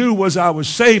all I knew was I was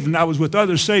saved and I was with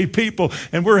other saved people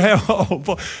and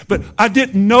but I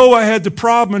didn't know I had the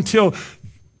problem until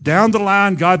down the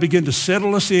line God began to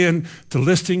settle us in to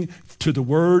listening to the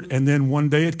word, and then one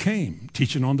day it came,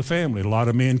 teaching on the family. A lot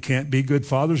of men can't be good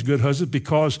fathers, good husbands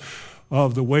because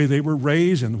of the way they were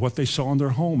raised and what they saw in their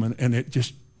home, and it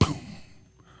just boom,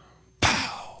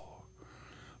 pow.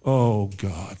 Oh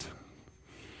God.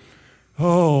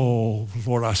 Oh,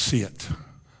 Lord, I see it.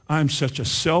 I'm such a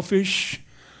selfish,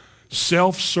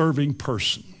 self-serving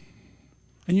person.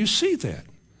 And you see that.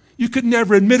 You could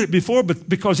never admit it before, but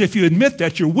because if you admit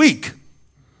that, you're weak.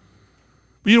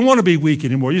 But you don't want to be weak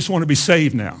anymore. You just want to be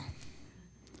saved now.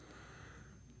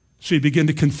 So you begin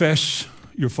to confess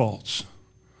your faults.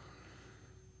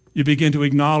 You begin to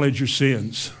acknowledge your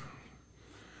sins.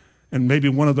 And maybe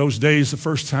one of those days, the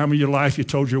first time of your life, you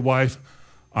told your wife,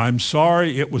 I'm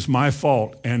sorry, it was my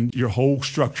fault. And your whole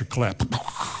structure collapsed.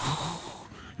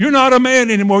 You're not a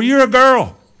man anymore, you're a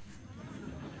girl.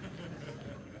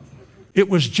 It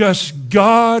was just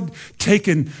God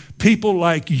taking people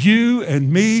like you and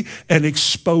me and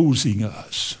exposing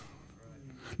us.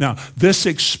 Now, this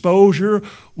exposure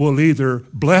will either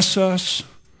bless us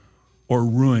or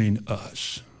ruin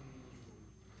us.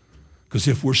 Because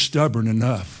if we're stubborn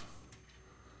enough,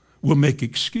 we'll make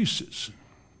excuses.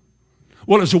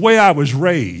 Well, it's the way I was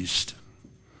raised.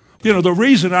 You know, the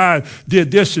reason I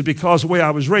did this is because of the way I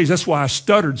was raised. That's why I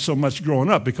stuttered so much growing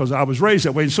up, because I was raised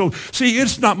that way. So, see,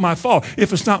 it's not my fault.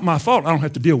 If it's not my fault, I don't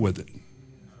have to deal with it.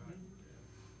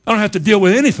 I don't have to deal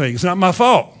with anything. It's not my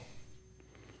fault.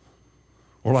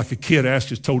 Or like a kid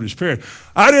told his parent,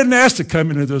 I didn't ask to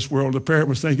come into this world. The parent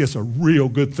was thinking it's a real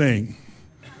good thing.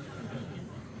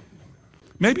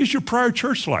 Maybe it's your prior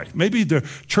church life. Maybe the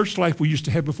church life we used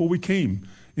to have before we came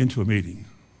into a meeting.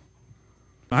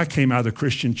 I came out of the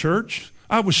Christian church.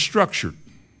 I was structured.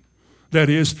 That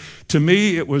is, to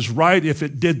me, it was right if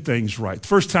it did things right. The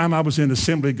first time I was in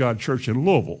Assembly of God Church in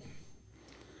Louisville,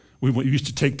 we used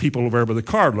to take people over there by the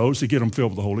carloads to get them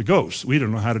filled with the Holy Ghost. We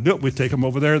didn't know how to do it. We'd take them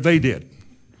over there. They did.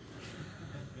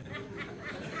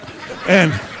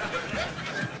 And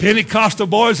Pentecostal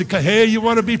boys would say, hey, you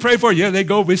want to be prayed for? Yeah, they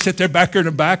go. We sit there back there in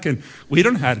the back, and we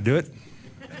don't know how to do it.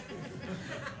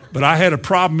 But I had a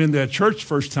problem in that church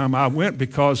first time I went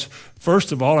because,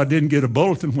 first of all, I didn't get a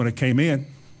bulletin when I came in.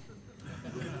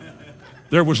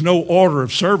 There was no order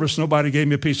of service. Nobody gave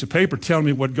me a piece of paper telling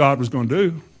me what God was going to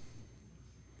do.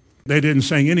 They didn't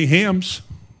sing any hymns.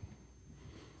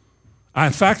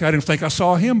 In fact, I didn't think I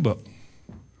saw a hymn book.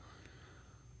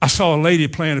 I saw a lady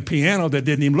playing a piano that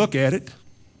didn't even look at it.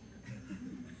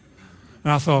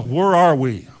 And I thought, where are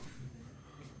we?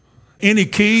 Any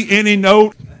key, any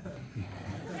note?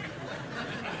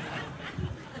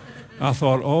 I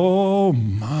thought, oh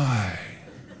my.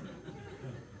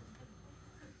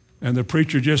 And the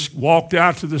preacher just walked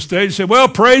out to the stage and said, well,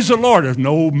 praise the Lord. There's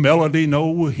no melody,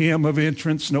 no hymn of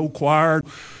entrance, no choir,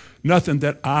 nothing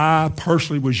that I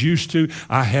personally was used to.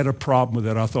 I had a problem with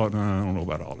it. I thought, no, I don't know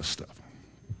about all this stuff.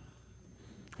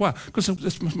 Why? Because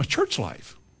it's my church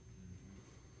life.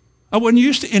 I wasn't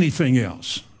used to anything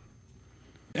else.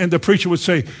 And the preacher would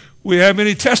say, we have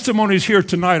any testimonies here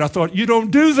tonight? I thought, you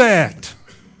don't do that.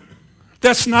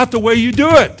 That's not the way you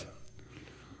do it.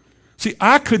 See,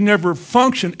 I could never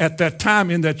function at that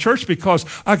time in that church because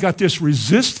I got this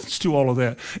resistance to all of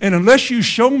that. And unless you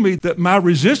show me that my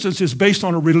resistance is based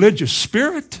on a religious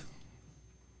spirit,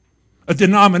 a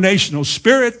denominational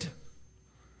spirit,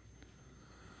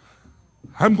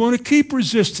 I'm going to keep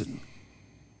resisting.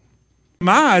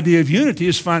 My idea of unity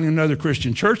is finding another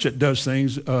Christian church that does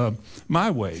things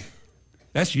my way.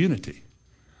 That's unity.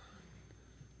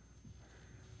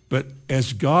 But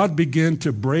as God began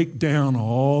to break down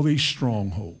all these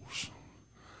strongholds,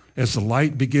 as the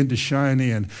light began to shine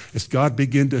in, as God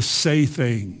began to say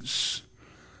things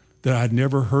that I'd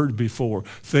never heard before,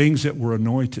 things that were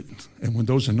anointed. And when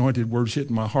those anointed words hit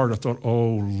my heart, I thought,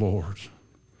 oh, Lord,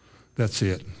 that's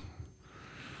it.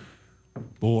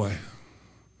 Boy.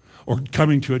 Or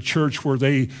coming to a church where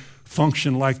they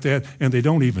function like that and they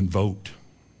don't even vote.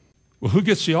 Well, who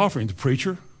gets the offering? The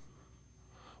preacher?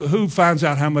 Who finds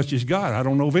out how much he's got? I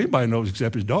don't know if anybody knows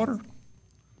except his daughter.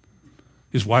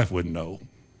 His wife wouldn't know.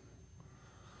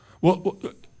 Well,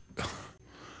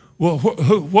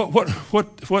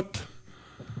 what?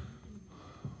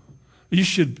 You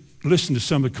should listen to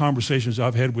some of the conversations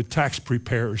I've had with tax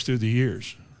preparers through the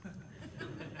years.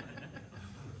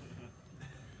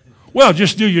 Well,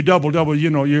 just do your double,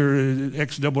 your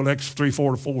X double X 3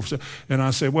 4 4. And I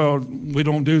say, well, we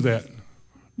don't do that.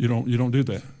 You don't do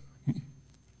that.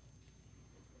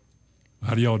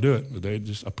 How do y'all do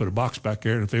it? I put a box back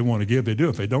there, and if they want to give, they do.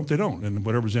 If they don't, they don't. And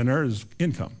whatever's in there is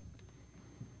income.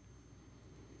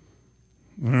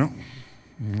 Well,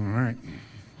 all right.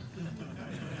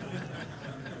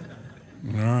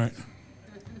 All right.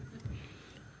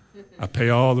 I pay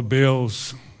all the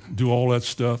bills, do all that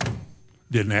stuff.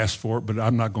 Didn't ask for it, but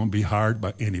I'm not going to be hired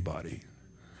by anybody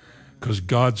because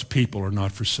God's people are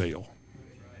not for sale.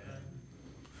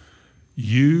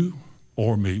 You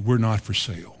or me, we're not for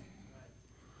sale.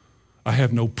 I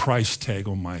have no price tag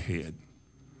on my head.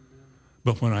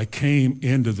 But when I came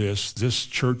into this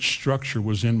church structure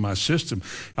was in my system.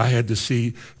 I had to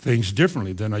see things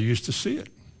differently than I used to see it.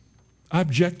 I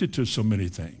objected to so many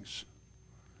things.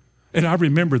 And I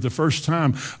remember the first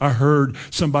time I heard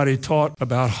somebody taught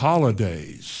about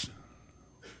holidays.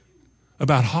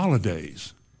 About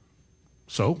holidays.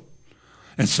 So,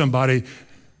 and somebody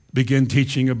began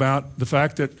teaching about the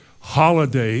fact that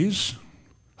holidays,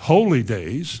 holy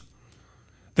days,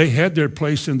 they had their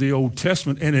place in the Old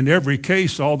Testament, and in every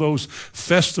case, all those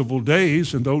festival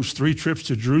days and those 3 trips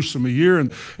to Jerusalem a year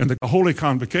and the holy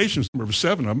convocations, there were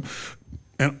 7 of them,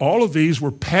 and all of these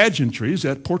were pageantries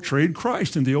that portrayed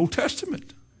Christ in the Old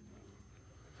Testament.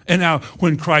 And now,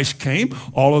 when Christ came,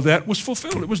 all of that was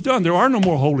fulfilled. It was done. There are no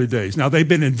more holy days. Now, they've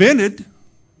been invented.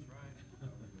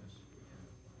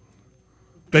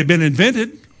 They've been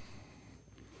invented.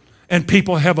 And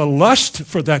people have a lust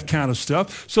for that kind of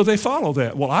stuff, so they follow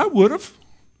that. Well, I would have.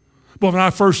 But when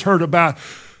I first heard about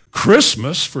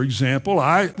Christmas, for example,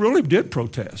 I really did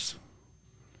protest.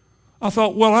 I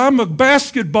thought, well, I'm a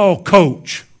basketball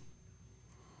coach.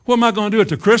 What am I going to do at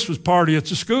the Christmas party at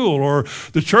the school or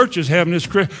the church is having this?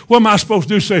 What am I supposed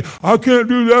to do? Say, I can't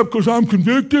do that because I'm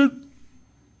convicted?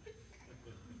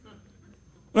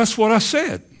 That's what I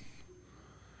said.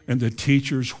 And the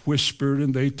teachers whispered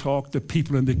and they talked. The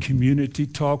people in the community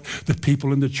talked. The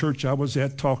people in the church I was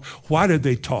at talked. Why did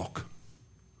they talk?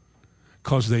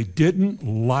 Because they didn't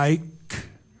like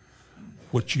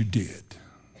what you did.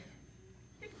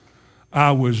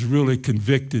 I was really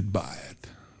convicted by it.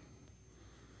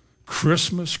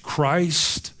 Christmas,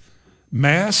 Christ,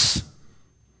 Mass.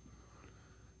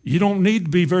 You don't need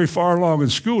to be very far along in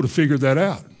school to figure that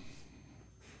out.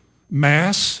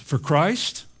 Mass for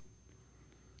Christ.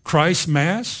 Christ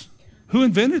Mass? Who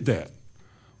invented that?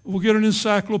 We'll get an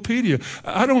encyclopedia.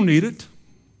 I don't need it.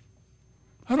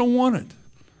 I don't want it.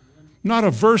 Not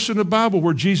a verse in the Bible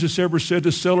where Jesus ever said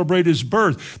to celebrate his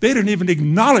birth. They didn't even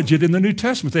acknowledge it in the New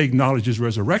Testament. They acknowledge his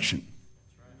resurrection.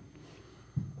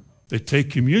 They take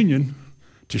communion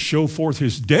to show forth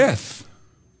his death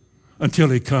until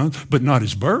he comes, but not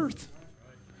his birth.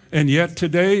 And yet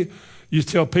today, you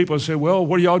tell people, say, well,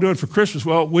 what are y'all doing for Christmas?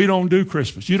 Well, we don't do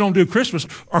Christmas. You don't do Christmas.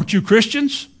 Aren't you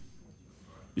Christians?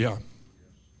 Yeah.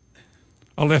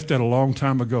 I left that a long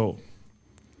time ago.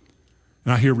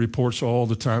 And I hear reports all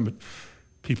the time that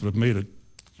people have made a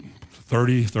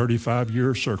 30,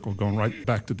 35-year circle going right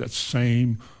back to that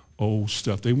same old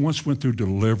stuff. They once went through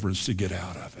deliverance to get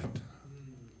out of it.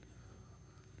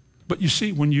 But you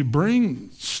see, when you bring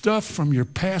stuff from your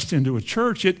past into a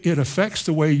church, it affects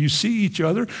the way you see each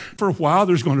other. For a while,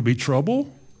 there's going to be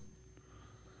trouble.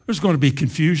 There's going to be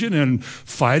confusion and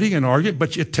fighting and arguing,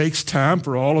 but it takes time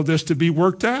for all of this to be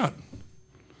worked out.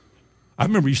 I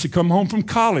remember I used to come home from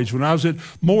college when I was at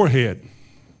Moorhead.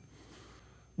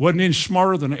 Wasn't any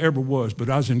smarter than I ever was, but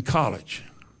I was in college.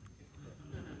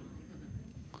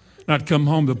 And I'd come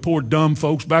home to the poor dumb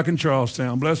folks back in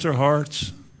Charlestown, bless their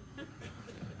hearts.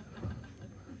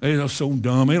 They're so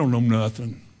dumb, they don't know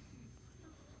nothing.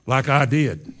 Like I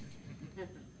did.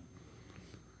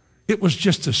 It was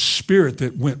just a spirit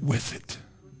that went with it.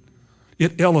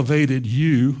 It elevated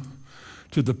you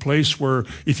to the place where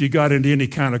if you got into any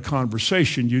kind of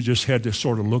conversation, you just had to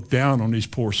sort of look down on these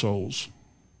poor souls.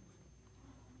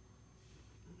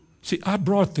 See, I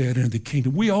brought that into the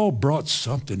kingdom. We all brought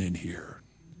something in here.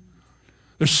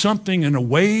 There's something in the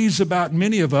ways about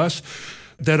many of us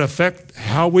that affect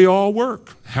how we all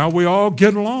work, how we all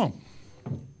get along.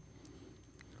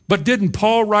 But didn't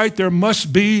Paul write, there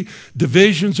must be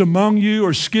divisions among you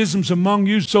or schisms among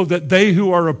you so that they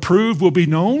who are approved will be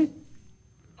known?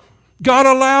 God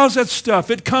allows that stuff.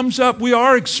 It comes up. We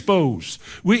are exposed.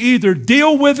 We either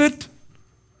deal with it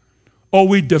or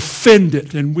we defend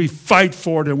it and we fight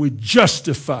for it and we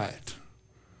justify it.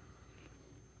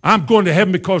 I'm going to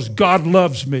heaven because God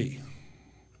loves me.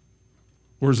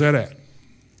 Where's that at?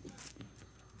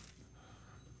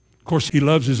 Of course, he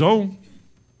loves his own.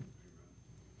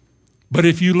 But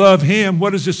if you love him, what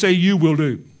does it say you will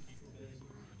do?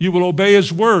 You will obey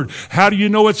his word. How do you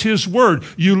know it's his word?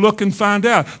 You look and find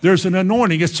out. There's an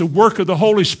anointing. It's the work of the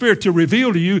Holy Spirit to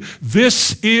reveal to you,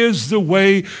 this is the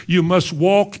way you must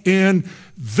walk in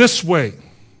this way.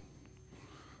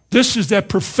 This is that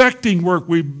perfecting work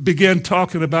we began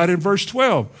talking about in verse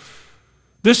 12.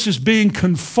 This is being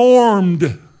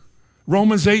conformed.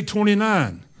 Romans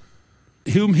 8:29.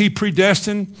 Whom he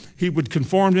predestined, he would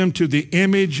conform them to the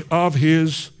image of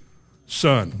his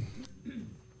Son.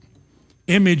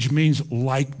 Image means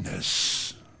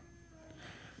likeness.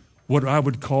 What I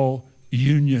would call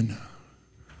union.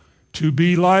 To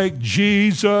be like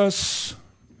Jesus.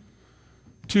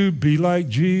 To be like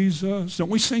Jesus. Don't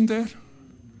we sing that?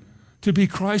 to be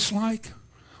Christ-like?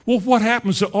 Well, what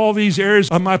happens to all these areas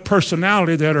of my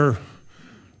personality that are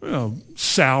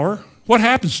sour? What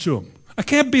happens to them? I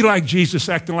can't be like Jesus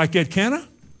acting like that, can I?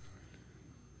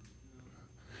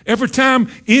 Every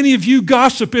time any of you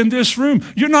gossip in this room,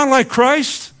 you're not like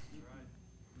Christ.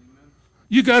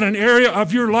 You got an area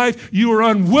of your life you are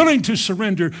unwilling to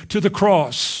surrender to the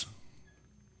cross.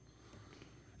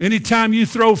 Anytime you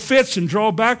throw fits and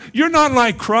draw back, you're not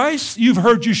like Christ. You've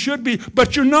heard you should be,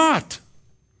 but you're not.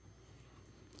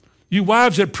 You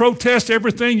wives that protest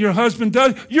everything your husband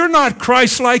does, you're not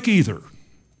Christ-like either.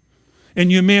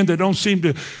 And you men that don't seem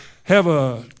to have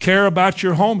a care about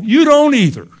your home, you don't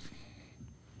either.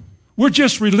 We're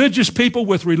just religious people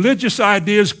with religious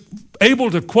ideas, able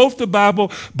to quote the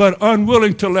Bible, but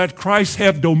unwilling to let Christ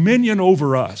have dominion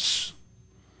over us.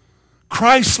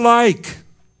 Christ-like.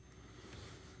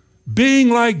 Being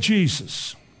like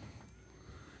Jesus.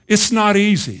 It's not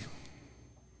easy.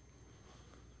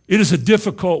 It is a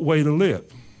difficult way to live.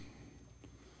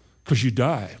 Because you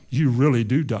die. You really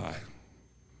do die.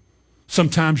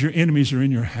 Sometimes your enemies are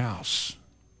in your house.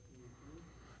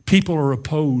 People are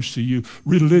opposed to you.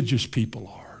 Religious people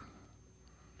are.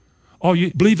 Oh,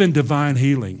 you believe in divine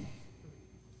healing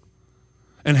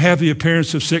and have the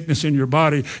appearance of sickness in your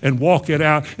body and walk it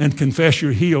out and confess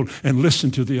you're healed and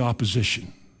listen to the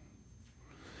opposition.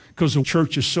 Because the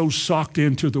church is so socked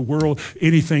into the world,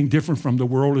 anything different from the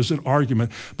world is an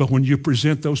argument. But when you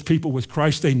present those people with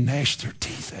Christ, they gnash their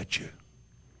teeth at you.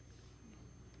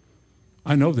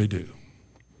 I know they do.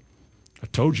 I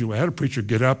told you I had a preacher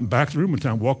get up in the back of the room one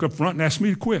time, walk up front and ask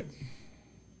me to quit.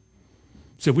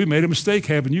 Said, we made a mistake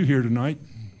having you here tonight.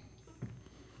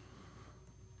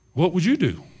 What would you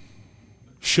do?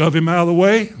 Shove him out of the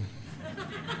way?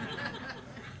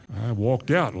 I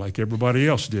walked out like everybody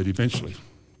else did eventually.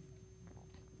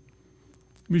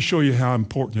 Let me show you how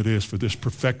important it is for this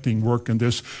perfecting work and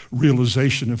this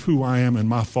realization of who I am and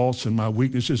my faults and my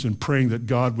weaknesses, and praying that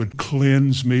God would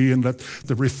cleanse me and that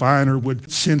the refiner would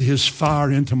send his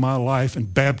fire into my life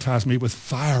and baptize me with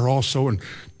fire also and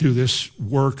do this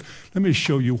work. Let me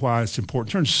show you why it's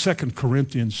important. Turn to 2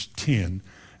 Corinthians 10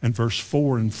 and verse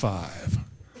 4 and 5.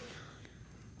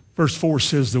 Verse 4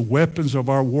 says, the weapons of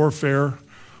our warfare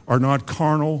are not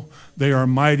carnal. They are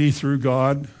mighty through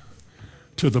God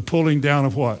to the pulling down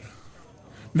of what?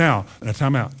 Now,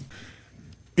 time out.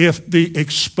 If the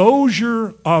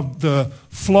exposure of the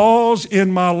flaws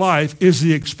in my life is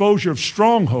the exposure of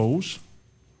strongholds,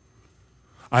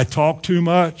 I talk too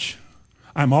much,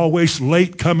 I'm always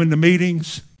late coming to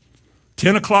meetings,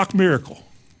 10 o'clock miracle.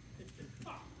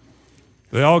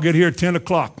 They all get here at 10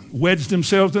 o'clock, wedge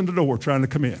themselves in the door trying to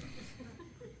come in.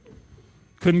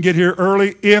 Couldn't get here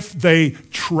early if they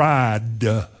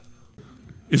tried.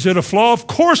 Is it a flaw? Of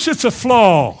course it's a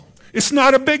flaw. It's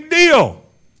not a big deal.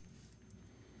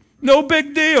 No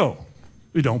big deal.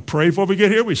 We don't pray before we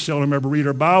get here. We seldom ever read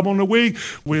our Bible in a week.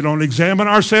 We don't examine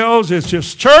ourselves. It's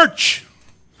just church.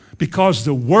 Because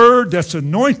the word that's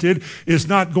anointed is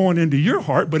not going into your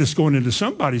heart, but it's going into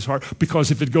somebody's heart.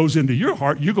 Because if it goes into your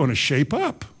heart, you're going to shape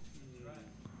up.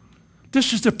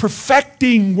 This is the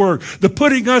perfecting work, the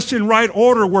putting us in right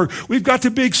order work. We've got to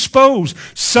be exposed.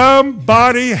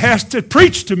 Somebody has to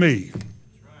preach to me.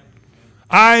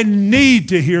 I need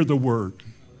to hear the word.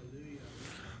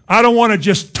 I don't want to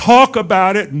just talk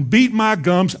about it and beat my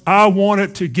gums. I want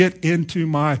it to get into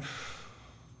my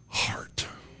heart.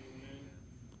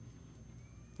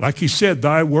 Like he said,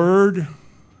 thy word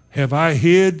have I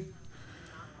hid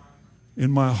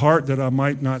in my heart that I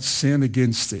might not sin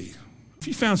against thee. If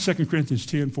you found 2 Corinthians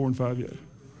 10, 4 and 5 yet.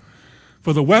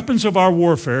 For the weapons of our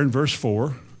warfare, in verse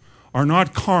 4, are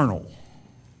not carnal.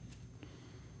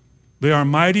 They are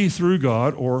mighty through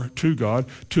God, or to God,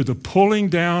 to the pulling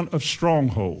down of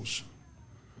strongholds.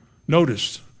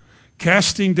 Notice,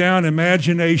 casting down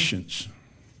imaginations.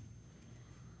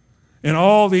 In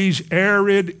all these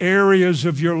arid areas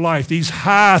of your life, these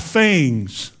high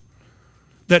things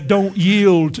that don't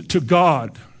yield to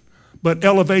God, but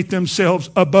elevate themselves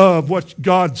above what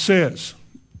God says.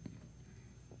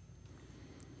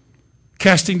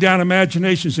 Casting down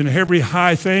imaginations in every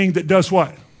high thing that does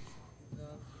what?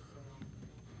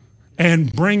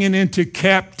 And bringing into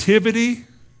captivity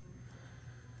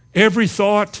every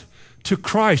thought to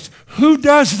Christ. Who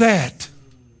does that?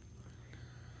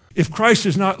 If Christ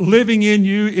is not living in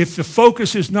you, if the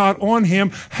focus is not on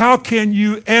him, how can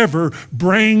you ever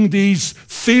bring these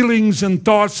feelings and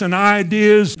thoughts and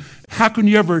ideas? How can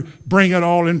you ever bring it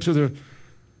all into the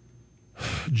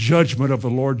judgment of the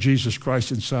Lord Jesus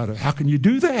Christ inside of it? How can you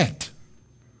do that?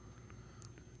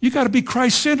 You got to be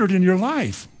Christ-centered in your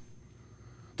life.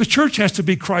 The church has to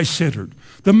be Christ-centered.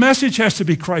 The message has to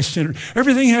be Christ-centered.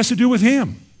 Everything has to do with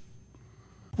him.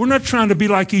 We're not trying to be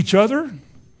like each other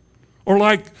or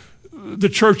like the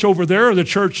church over there or the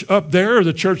church up there or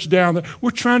the church down there.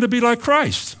 We're trying to be like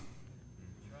Christ.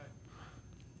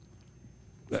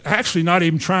 Actually, not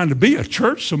even trying to be a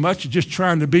church so much as just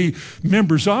trying to be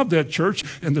members of that church.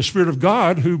 And the Spirit of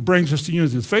God who brings us to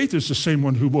unity of faith is the same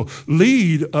one who will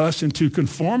lead us into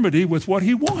conformity with what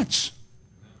he wants.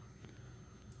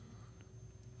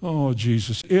 Oh,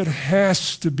 Jesus, it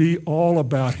has to be all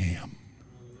about him.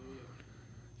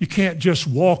 You can't just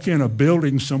walk in a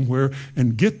building somewhere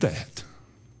and get that.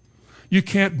 You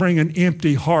can't bring an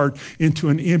empty heart into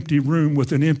an empty room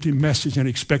with an empty message and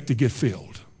expect to get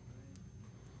filled.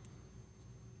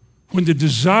 When the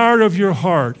desire of your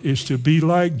heart is to be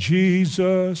like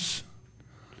Jesus,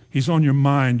 he's on your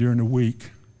mind during the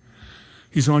week.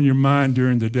 He's on your mind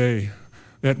during the day.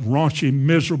 That raunchy,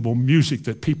 miserable music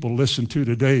that people listen to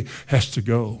today has to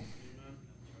go.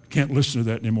 Can't listen to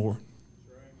that anymore.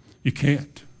 You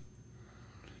can't.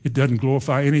 It doesn't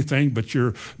glorify anything but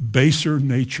your baser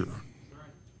nature.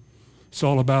 It's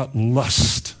all about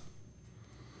lust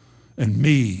and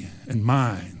me and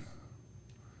mine.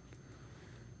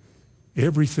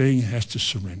 Everything has to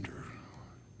surrender.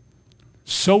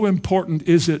 So important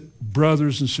is it,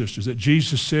 brothers and sisters, that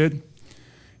Jesus said,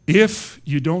 if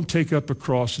you don't take up a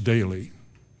cross daily,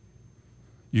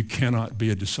 you cannot be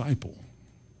a disciple.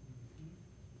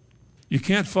 You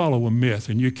can't follow a myth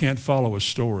and you can't follow a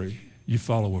story. You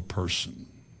follow a person.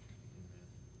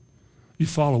 You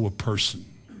follow a person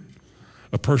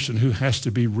who has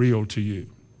to be real to you.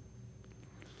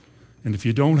 And if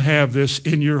you don't have this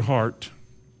in your heart,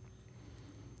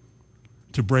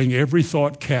 to bring every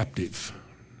thought captive.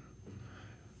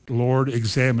 Lord,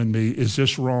 examine me. Is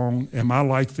this wrong? Am I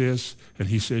like this? And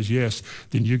he says, yes.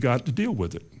 Then you got to deal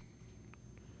with it.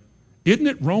 Isn't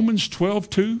it Romans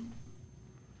 12:2?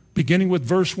 Beginning with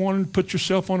verse 1, put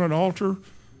yourself on an altar,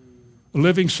 a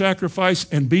living sacrifice,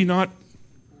 and be not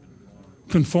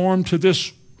conformed to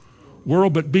this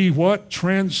world, but be what?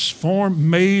 Transformed,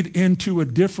 made into a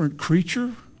different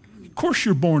creature? Of course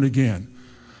you're born again.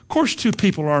 Of course, two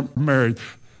people aren't married.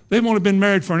 They've only been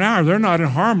married for an hour. They're not in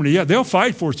harmony yet. They'll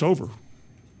fight before it's over.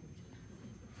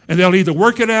 And they'll either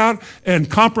work it out and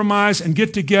compromise and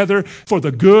get together for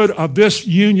the good of this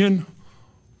union,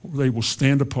 or they will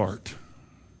stand apart.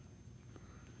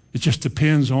 It just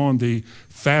depends on the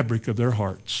fabric of their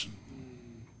hearts.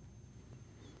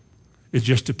 It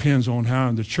just depends on how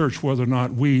in the church, whether or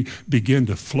not we begin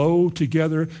to flow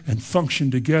together and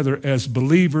function together as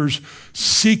believers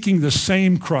seeking the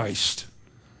same Christ.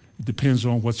 It depends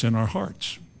on what's in our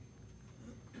hearts.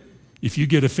 If you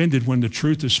get offended when the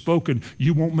truth is spoken,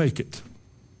 you won't make it.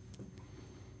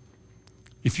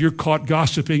 If you're caught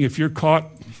gossiping, if you're caught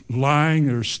lying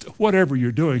or whatever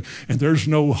you're doing, and there's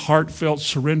no heartfelt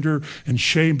surrender and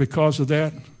shame because of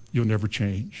that, you'll never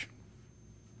change.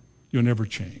 You'll never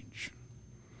change.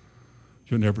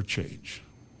 You'll never change.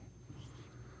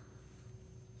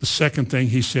 The second thing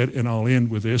he said, and I'll end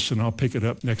with this and I'll pick it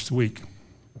up next week.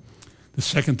 The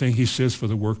second thing he says for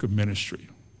the work of ministry.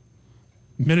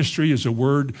 Ministry is a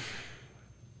word,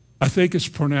 I think it's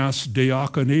pronounced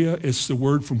diakonia. It's the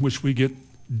word from which we get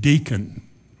deacon.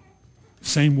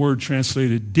 Same word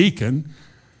translated deacon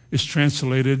is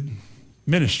translated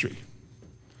ministry.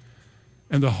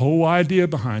 And the whole idea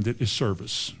behind it is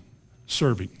service,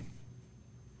 serving.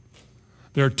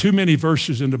 There are too many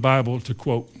verses in the Bible to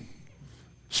quote,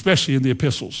 especially in the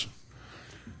epistles.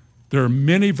 There are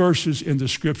many verses in the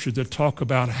scripture that talk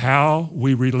about how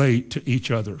we relate to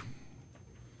each other.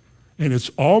 And it's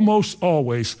almost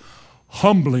always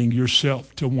humbling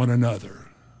yourself to one another,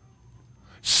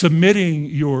 submitting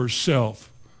yourself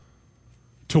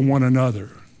to one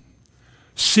another,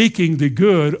 seeking the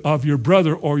good of your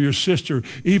brother or your sister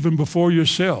even before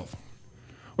yourself,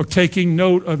 or taking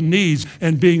note of needs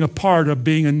and being a part of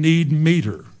being a need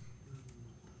meter.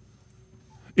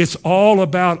 It's all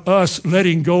about us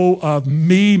letting go of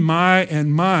me, my,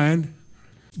 and mine,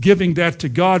 giving that to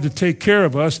God to take care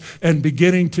of us, and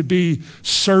beginning to be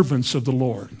servants of the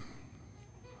Lord.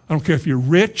 I don't care if you're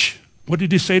rich. What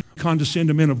did he say? Condescend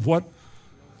to men of what?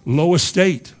 Low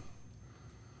estate.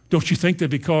 Don't you think that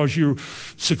because you're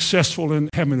successful in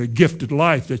having a gifted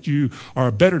life that you are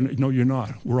better? No, you're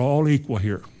not. We're all equal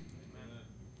here.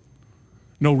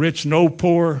 No rich, no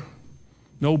poor,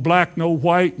 no black, no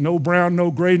white, no brown,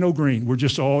 no gray, no green. We're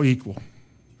just all equal.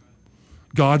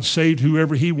 God saved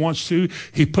whoever he wants to.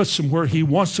 He puts them where he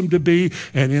wants them to be.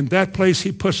 And in that place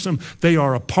he puts them, they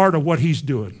are a part of what he's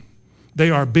doing. They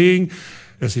are being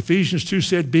As Ephesians 2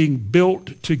 said, being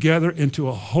built together into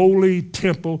a holy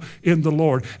temple in the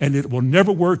Lord. And it will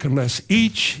never work unless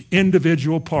each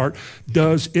individual part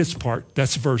does its part.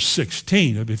 That's verse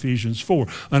 16 of Ephesians 4.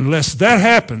 Unless that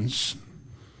happens,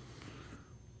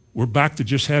 we're back to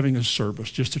just having a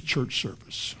service, just a church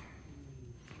service.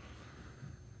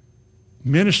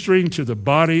 Ministering to the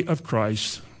body of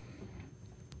Christ,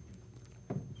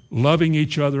 loving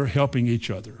each other, helping each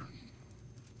other,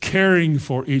 caring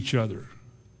for each other,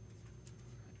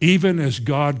 even as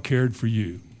God cared for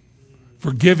you,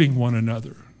 forgiving one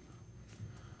another,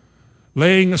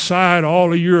 laying aside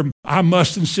all of your, I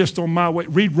must insist on my way.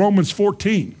 Read Romans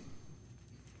 14.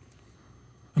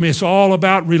 I mean, it's all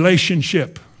about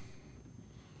relationship.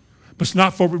 But it's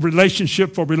not for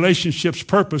relationship's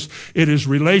purpose. It is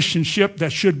relationship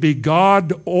that should be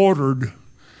God-ordered,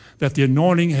 that the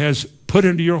anointing has put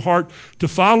into your heart to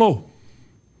follow.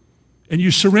 And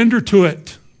you surrender to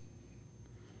it.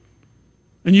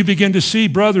 And you begin to see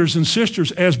brothers and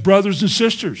sisters as brothers and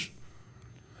sisters.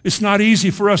 It's not easy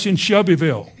for us in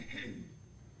Shelbyville.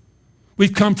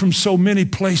 We've come from so many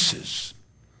places.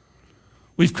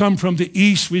 We've come from the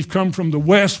east, we've come from the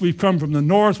west, we've come from the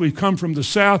north, we've come from the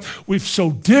south. We're so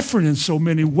different in so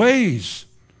many ways.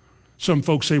 Some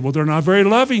folks say, well, they're not very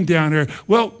loving down there.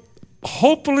 Well,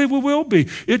 hopefully we will be.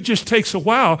 It just takes a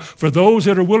while for those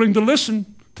that are willing to listen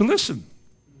to listen.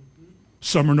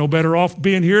 Some are no better off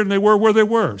being here than they were where they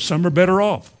were. Some are better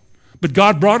off. But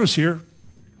God brought us here.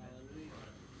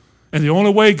 And the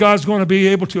only way God's going to be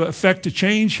able to effect a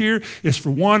change here is for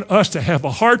one, us to have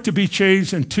a heart to be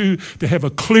changed, and two, to have a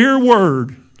clear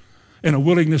word and a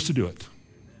willingness to do it.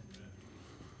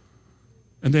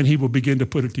 And then he will begin to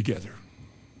put it together.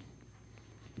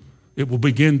 It will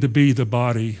begin to be the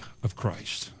body of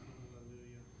Christ.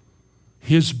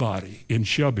 His body in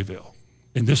Shelbyville,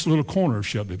 in this little corner of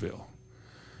Shelbyville.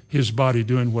 His body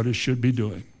doing what it should be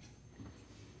doing.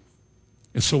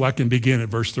 And so I can begin at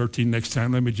verse 13 next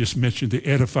time. Let me just mention the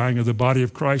edifying of the body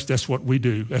of Christ. That's what we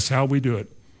do. That's how we do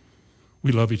it.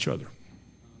 We love each other.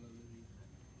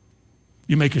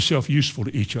 You make yourself useful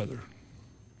to each other.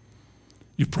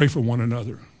 You pray for one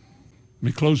another. Let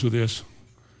me close with this.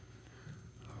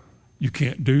 You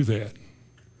can't do that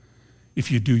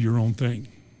if you do your own thing.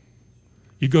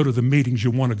 You go to the meetings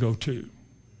you want to go to.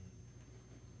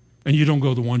 And you don't go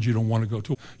to the ones you don't want to go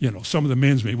to. You know, some of the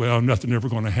men's meet, well, nothing ever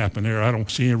going to happen there. I don't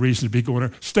see any reason to be going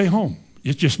there. Stay home.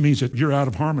 It just means that you're out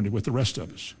of harmony with the rest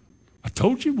of us. I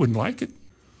told you wouldn't like it.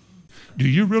 Do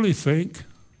you really think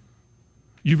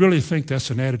that's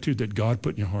an attitude that God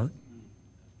put in your heart?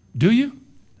 Do you?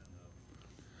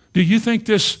 Do you think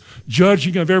this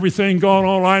judging of everything going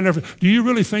online, do you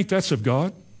really think that's of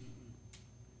God?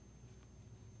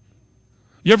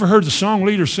 You ever heard the song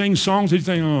leader sing songs and you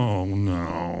think, oh,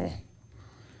 no.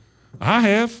 I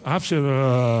have. I've said,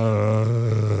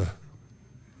 I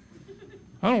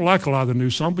don't like a lot of the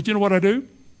new songs, but you know what I do?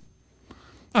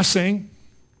 I sing.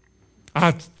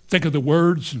 I think of the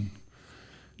words and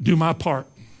do my part.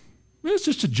 It's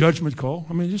just a judgment call.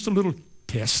 I mean, just a little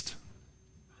test.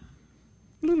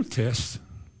 A little test.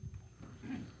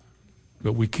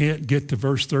 But we can't get to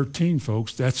verse 13,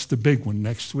 folks. That's the big one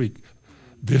next week.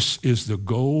 This is the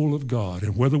goal of God.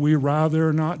 And whether we arrive there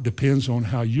or not depends on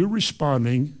how you're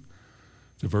responding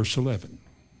to verse 11.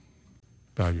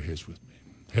 Bow your heads with me.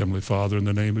 Heavenly Father, in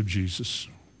the name of Jesus,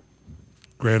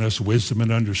 grant us wisdom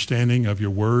and understanding of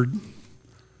your word.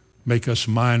 Make us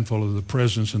mindful of the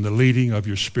presence and the leading of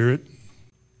your Spirit.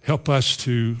 Help us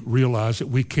to realize that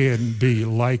we can be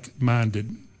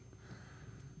like-minded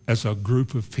as a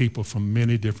group of people from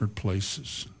many different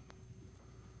places.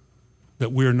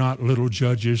 That we're not little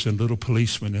judges and little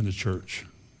policemen in the church,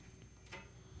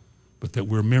 but that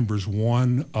we're members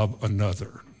one of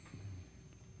another.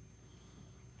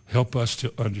 Help us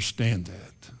to understand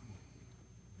that.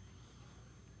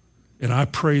 And I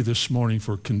pray this morning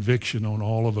for conviction on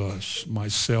all of us,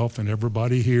 myself and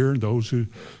everybody here, and those who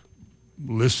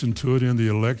listen to it in the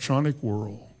electronic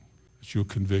world, that you'll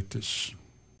convict us.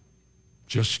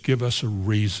 Just give us a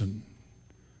reason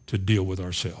to deal with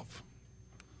ourselves.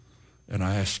 And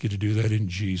I ask you to do that in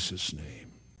Jesus' name.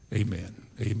 Amen.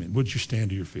 Amen. Would you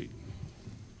stand to your feet?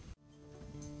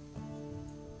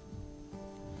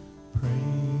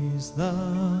 Praise the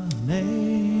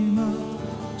name of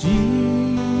Jesus.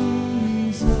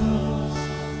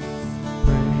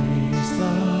 Praise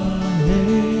the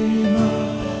name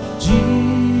of Jesus.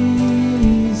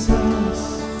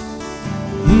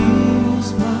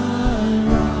 He's my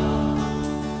rock.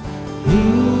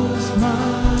 He's my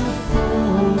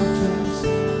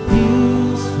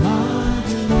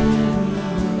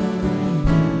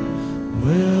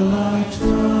will I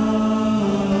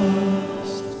trust?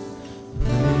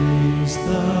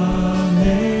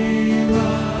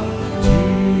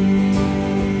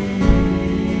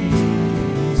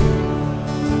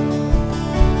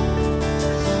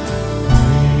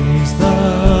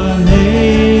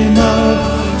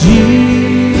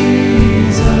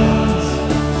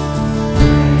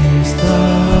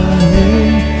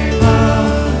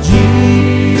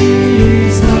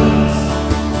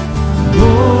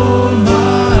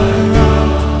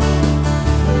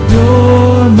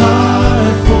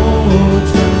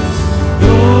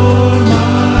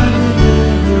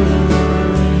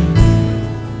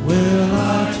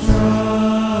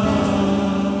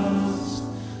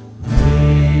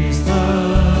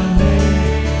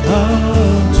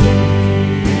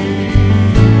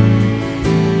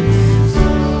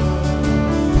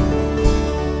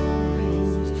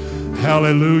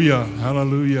 Hallelujah.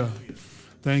 Hallelujah.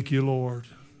 Thank you, Lord.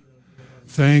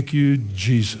 Thank you,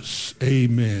 Jesus.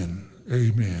 Amen.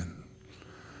 Amen.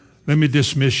 Let me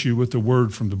dismiss you with the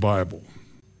word from the Bible.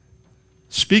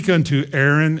 Speak unto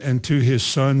Aaron and to his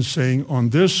sons, saying,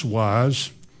 on this wise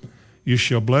you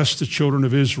shall bless the children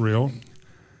of Israel,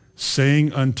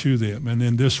 saying unto them. And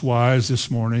in this wise this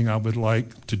morning I would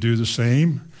like to do the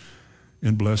same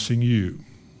in blessing you.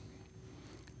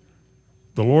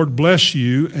 The Lord bless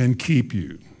you and keep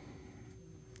you.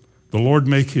 The Lord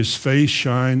make his face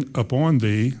shine upon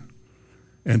thee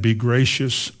and be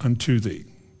gracious unto thee.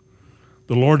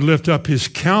 The Lord lift up his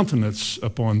countenance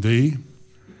upon thee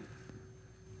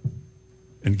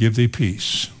and give thee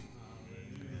peace.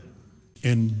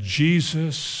 In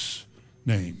Jesus'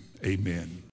 name, amen.